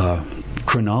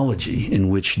chronology in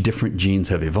which different genes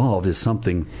have evolved is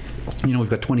something. We've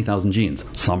got 20,000 genes.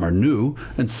 Some are new,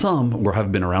 and some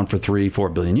have been around for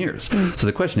 3-4 billion years. So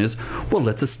the question is, well,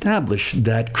 let's establish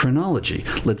that chronology.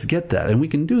 Let's get that. And we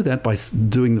can do that by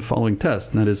doing the following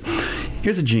test. And that is,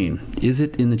 here's a gene. Is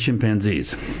it in the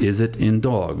chimpanzees? Is it in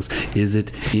dogs? Is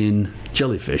it in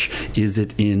jellyfish? Is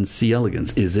it in C.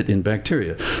 elegans? Is it in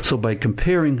bacteria? So by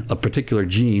comparing a particular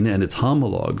gene and its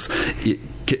homologs,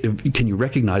 can you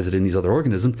recognize it in these other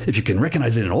organisms? If you can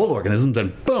recognize it in all organisms,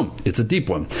 then boom, it's a deep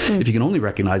one. If you can only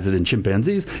recognize it in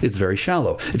chimpanzees, it's very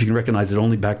shallow. If you can recognize it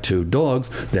only back to dogs,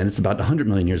 then it's about 100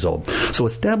 million years old. So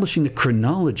establishing the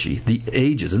chronology, the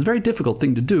ages, is a very difficult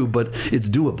thing to do, but it's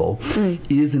doable,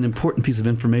 is an important piece of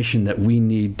information that we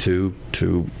need to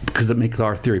because it makes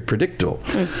our theory predictable.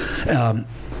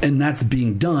 And that's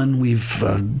being done. We've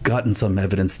gotten some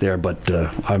evidence there, but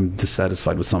I'm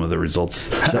dissatisfied with some of the results.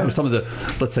 Some of the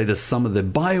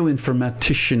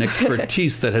bioinformatician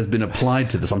expertise that has been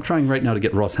applied to this. I'm trying right now to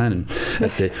get Ross Hannon,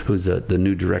 who's the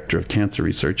new director of cancer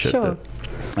research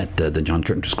at the John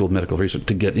Curtin School of Medical Research,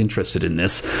 to get interested in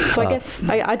this. So I guess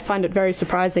I'd find it very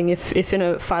surprising if in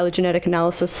a phylogenetic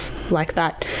analysis like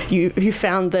that you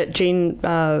found that gene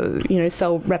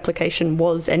cell replication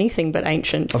was anything but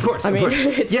ancient. Of course,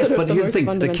 it's yes, but here's the thing: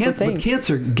 but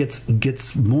cancer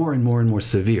gets more and more and more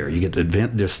severe. You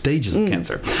get there's stages of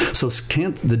cancer. So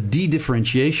the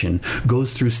de-differentiation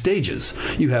goes through stages.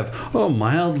 You have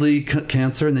mildly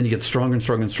cancer, and then you get stronger and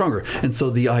stronger and stronger. And so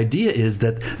the idea is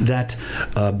that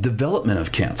development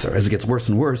of cancer, as it gets worse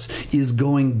and worse, is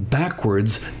going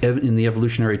backwards in the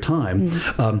evolutionary time.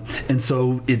 And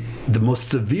so the most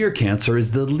severe cancer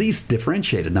is the least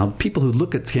differentiated. Now, people who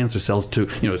look at cancer cells to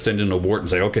send in a wart and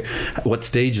say, okay, what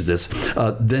stage is this?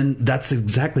 Then that's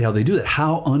exactly how they do that.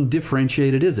 How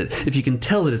undifferentiated is it? If you can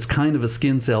tell that it's kind of a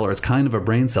skin cell or it's kind of a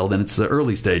brain cell, then it's the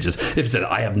early stages. If you say,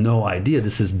 I have no idea,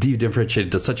 this is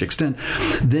de-differentiated to such extent,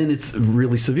 then it's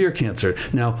really severe cancer.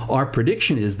 Now, our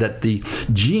prediction is that the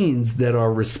genes that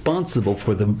are responsible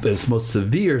for the most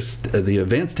severe, the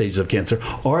advanced stages of cancer,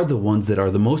 are the ones that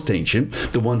are the most ancient.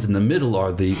 The ones in the middle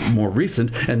are the more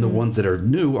recent, and the ones that are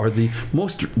new are the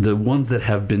ones that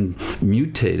have been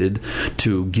mutated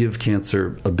to give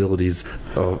cancer abilities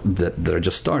that are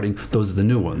just starting. Those are the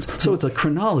new ones. So it's a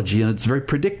chronology, and it's very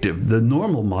predictive. The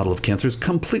normal model of cancer is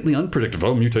completely unpredictable.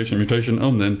 Oh, mutation,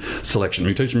 then selection,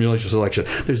 mutation, selection.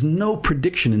 There's no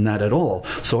prediction in that at all.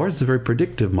 So ours is a very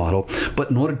predictive model. But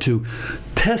in order to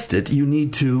test it, you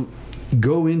need to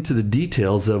go into the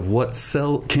details of what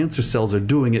cancer cells are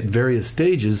doing at various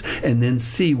stages, and then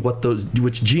see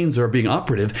which genes are being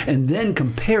operative, and then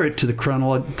compare it to the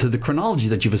chronology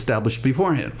that you've established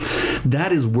beforehand.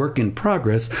 That is work in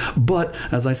progress. But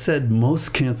as I said,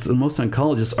 most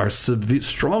oncologists are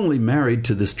strongly married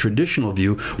to this traditional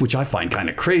view, which I find kind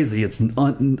of crazy. It's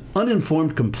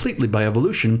uninformed completely by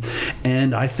evolution,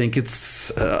 and I think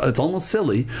it's almost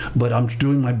silly. But I'm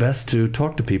doing my best to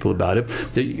talk to people about it.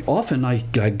 Often I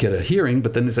get a hearing,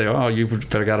 but then they say, oh, you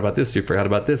forgot about this,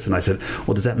 and I said,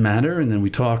 well, does that matter? And then we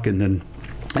talk, and then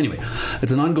anyway,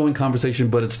 it's an ongoing conversation,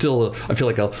 but it's still, I feel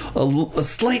like a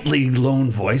slightly lone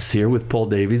voice here with Paul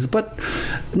Davies, but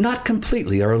not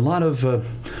completely. There are a lot of,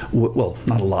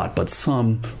 not a lot, but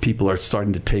some people are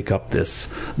starting to take up this.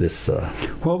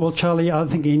 Well, Charlie, I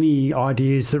think any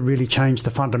ideas that really change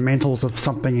the fundamentals of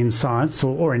something in science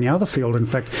or any other field, in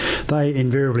fact, they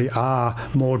invariably are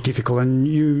more difficult, and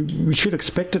you should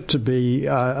expect it to be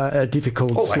a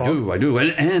difficult slog. I do,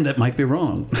 and it might be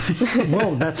wrong.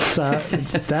 Well, that's...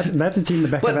 That is in the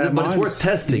back of our minds. But it's worth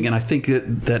testing, and I think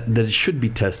that it should be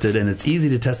tested, and it's easy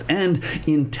to test. And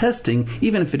in testing,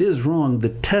 even if it is wrong, the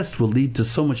test will lead to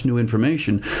so much new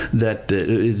information that it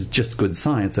is just good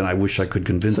science, and I wish I could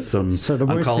convince some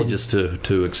oncologists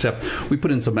to accept. We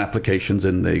put in some applications,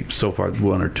 and so far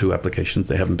 1 or 2 applications,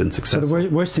 they haven't been successful. So the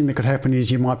worst thing that could happen is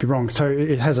you might be wrong. So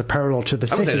it has a parallel to the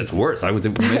second. I would say that's worse. I would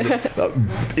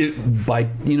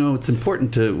it's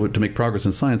important to make progress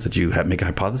in science that you make a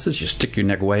hypothesis, you stick your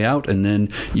neck way out, and then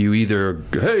you either,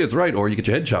 hey, it's right, or you get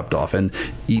your head chopped off. And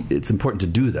it's important to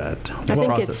do that. I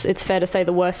think it's fair to say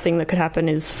the worst thing that could happen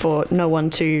is for no one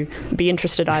to be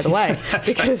interested either way.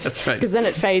 Because then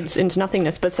it fades into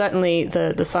nothingness. But certainly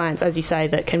the science, as you say,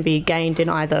 that can be gained in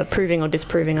either proving or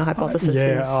disproving a hypothesis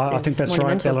I think that's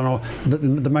monumental. right, Eleanor.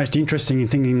 The most interesting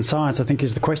thing in science, I think,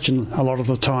 is the question a lot of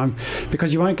the time,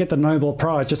 because you won't get the Nobel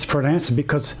Prize just for an answer,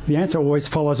 because the answer always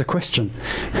follows a question,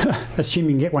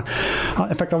 assuming you get one.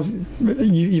 In fact,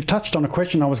 you've touched on a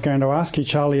question I was going to ask you,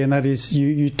 Charlie, and that is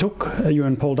you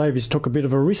and Paul Davies took a bit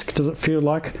of a risk. Does it feel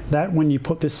like that when you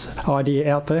put this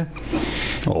idea out there?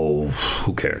 Oh,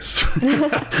 who cares?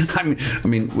 I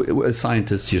mean, as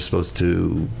scientists, you're supposed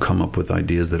to come up with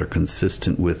ideas that are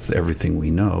consistent with everything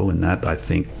we know, and that, I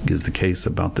think, is the case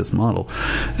about this model,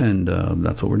 and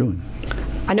that's what we're doing.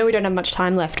 I know we don't have much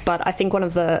time left, but I think one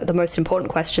of the most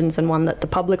important questions, and one that the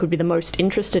public would be the most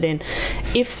interested in,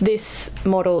 if this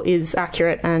model is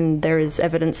accurate and there is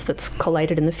evidence that's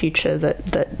collated in the future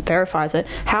that verifies it,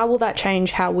 how will that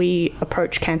change how we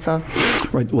approach cancer?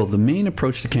 Right. Well, the main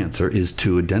approach to cancer is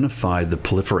to identify the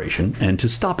proliferation and to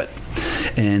stop it.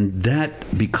 And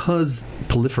that, because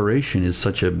proliferation is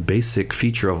such a basic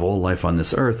feature of all life on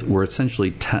this earth, we're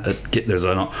essentially there's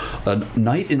a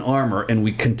knight in armor, and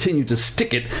we continue to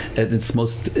stick it at its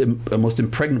most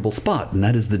impregnable spot, and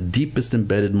that is the deepest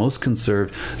embedded, most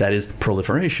conserved. That is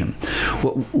proliferation.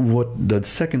 What the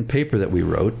second paper that we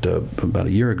wrote about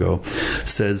a year ago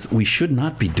says we should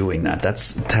not be doing that.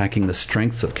 That's attacking the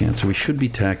strengths of cancer. We should be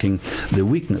attacking the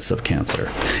weakness of cancer,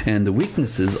 and the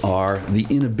weaknesses are the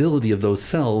inability of those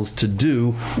cells to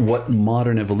do what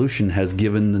modern evolution has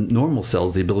given the normal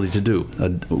cells the ability to do.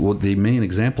 The main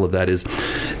example of that is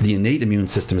the innate immune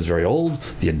system is very old,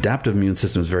 the adaptive immune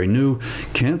system is very new.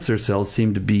 Cancer cells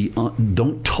seem to be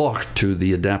don't talk to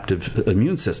the adaptive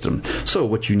immune system. So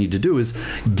what you need to do is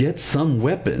get some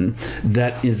weapon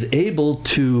that is able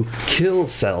to kill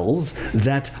cells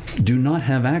that do not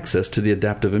have access to the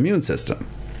adaptive immune system.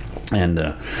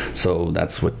 And so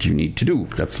that's what you need to do.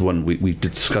 That's when we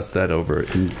discussed that over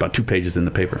in about 2 pages in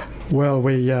the paper. Well,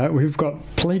 we've got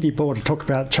plenty more to talk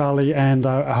about, Charlie, and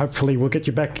hopefully we'll get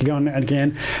you back on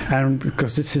again, and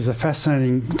because this is a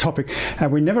fascinating topic,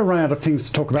 and we never run out of things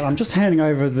to talk about. I'm just handing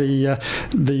over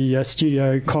the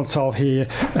studio console here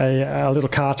a little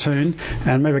cartoon,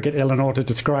 and maybe get Eleanor to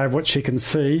describe what she can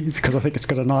see, because I think it's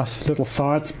got a nice little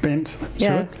science bent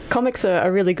to it. Comics are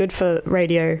really good for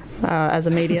radio as a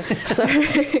media. So,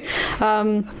 I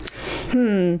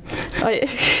don't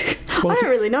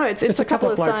really know. It's a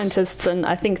couple of scientists, and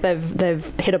I think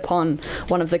they've hit upon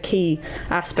one of the key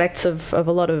aspects of a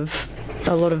lot of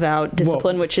our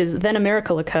discipline, which is then a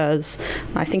miracle occurs.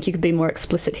 I think you could be more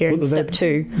explicit here in step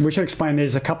 2. We should explain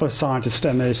there's a couple of scientists,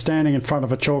 and they're standing in front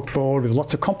of a chalkboard with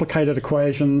lots of complicated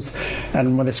equations,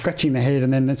 and when they're scratching their head,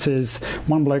 and then it says,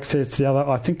 one bloke says to the other,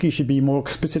 I think you should be more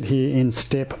explicit here in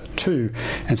step 2.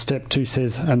 And step 2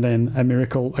 says, and then a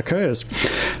miracle occurs.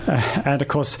 And of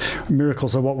course,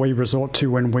 miracles are what we resort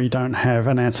to when we don't have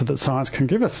an answer that science can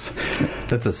give us.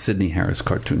 That's a Sidney Harris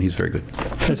cartoon. He's very good.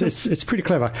 It's pretty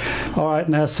clever. All right,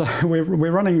 now, so we're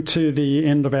running to the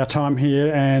end of our time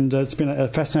here, and it's been a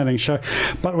fascinating show.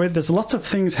 But there's lots of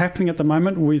things happening at the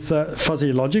moment with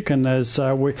fuzzy logic, and as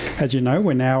you know,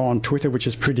 we're now on Twitter, which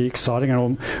is pretty exciting,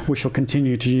 and we shall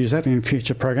continue to use that in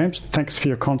future programs. Thanks for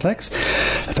your contacts.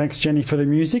 Thanks, Jenny, for the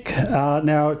music.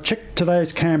 Now, check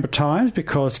today's Canberra Times,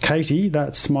 because Katie,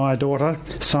 that's my daughter,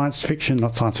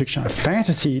 a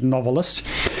fantasy novelist,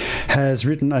 has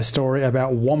written a story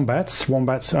about wombats.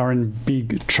 Wombats are in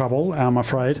big trouble, I'm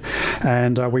afraid,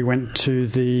 and we went to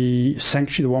the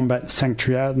Wombat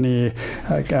Sanctuary out near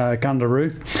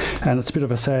Gundaroo, and it's a bit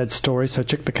of a sad story, so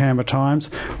check the Canberra Times.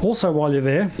 Also, while you're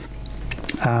there,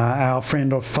 our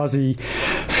friend of Fuzzy,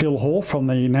 Phil Hall from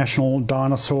the National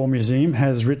Dinosaur Museum,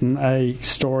 has written a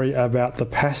story about the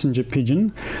passenger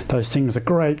pigeon. Those things are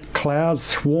great clouds,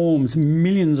 swarms,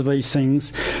 millions of these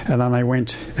things, and then they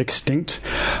went extinct.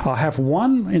 I have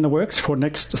one in the works for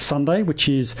next Sunday, which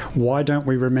is Why Don't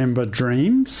We Remember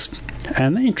Dreams?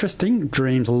 And interesting,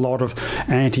 dreams, a lot of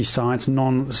anti-science,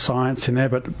 non-science in there,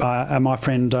 but my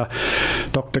friend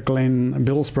Dr. Glenn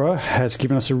Billsborough has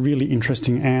given us a really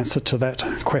interesting answer to that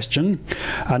question.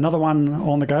 Another one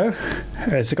on the go.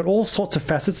 It's got all sorts of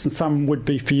facets, and some would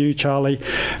be for you, Charlie,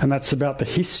 and that's about the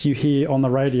hiss you hear on the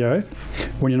radio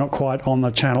when you're not quite on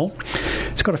the channel.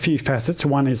 It's got a few facets.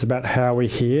 One is about how we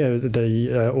hear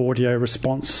the audio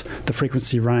response, the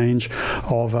frequency range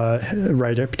of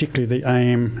radio, particularly the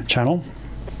AM channel.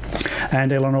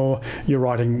 And Eleanor, you're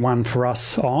writing one for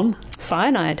us on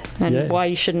cyanide and why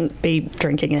you shouldn't be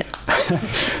drinking it.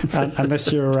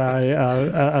 Unless you're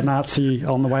a Nazi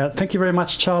on the way out. Thank you very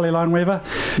much, Charlie Lineweaver.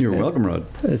 You're welcome, Rod.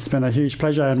 It's been a huge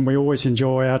pleasure, and we always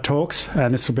enjoy our talks,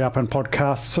 and this will be up on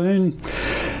podcast soon.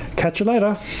 Catch you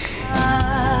later.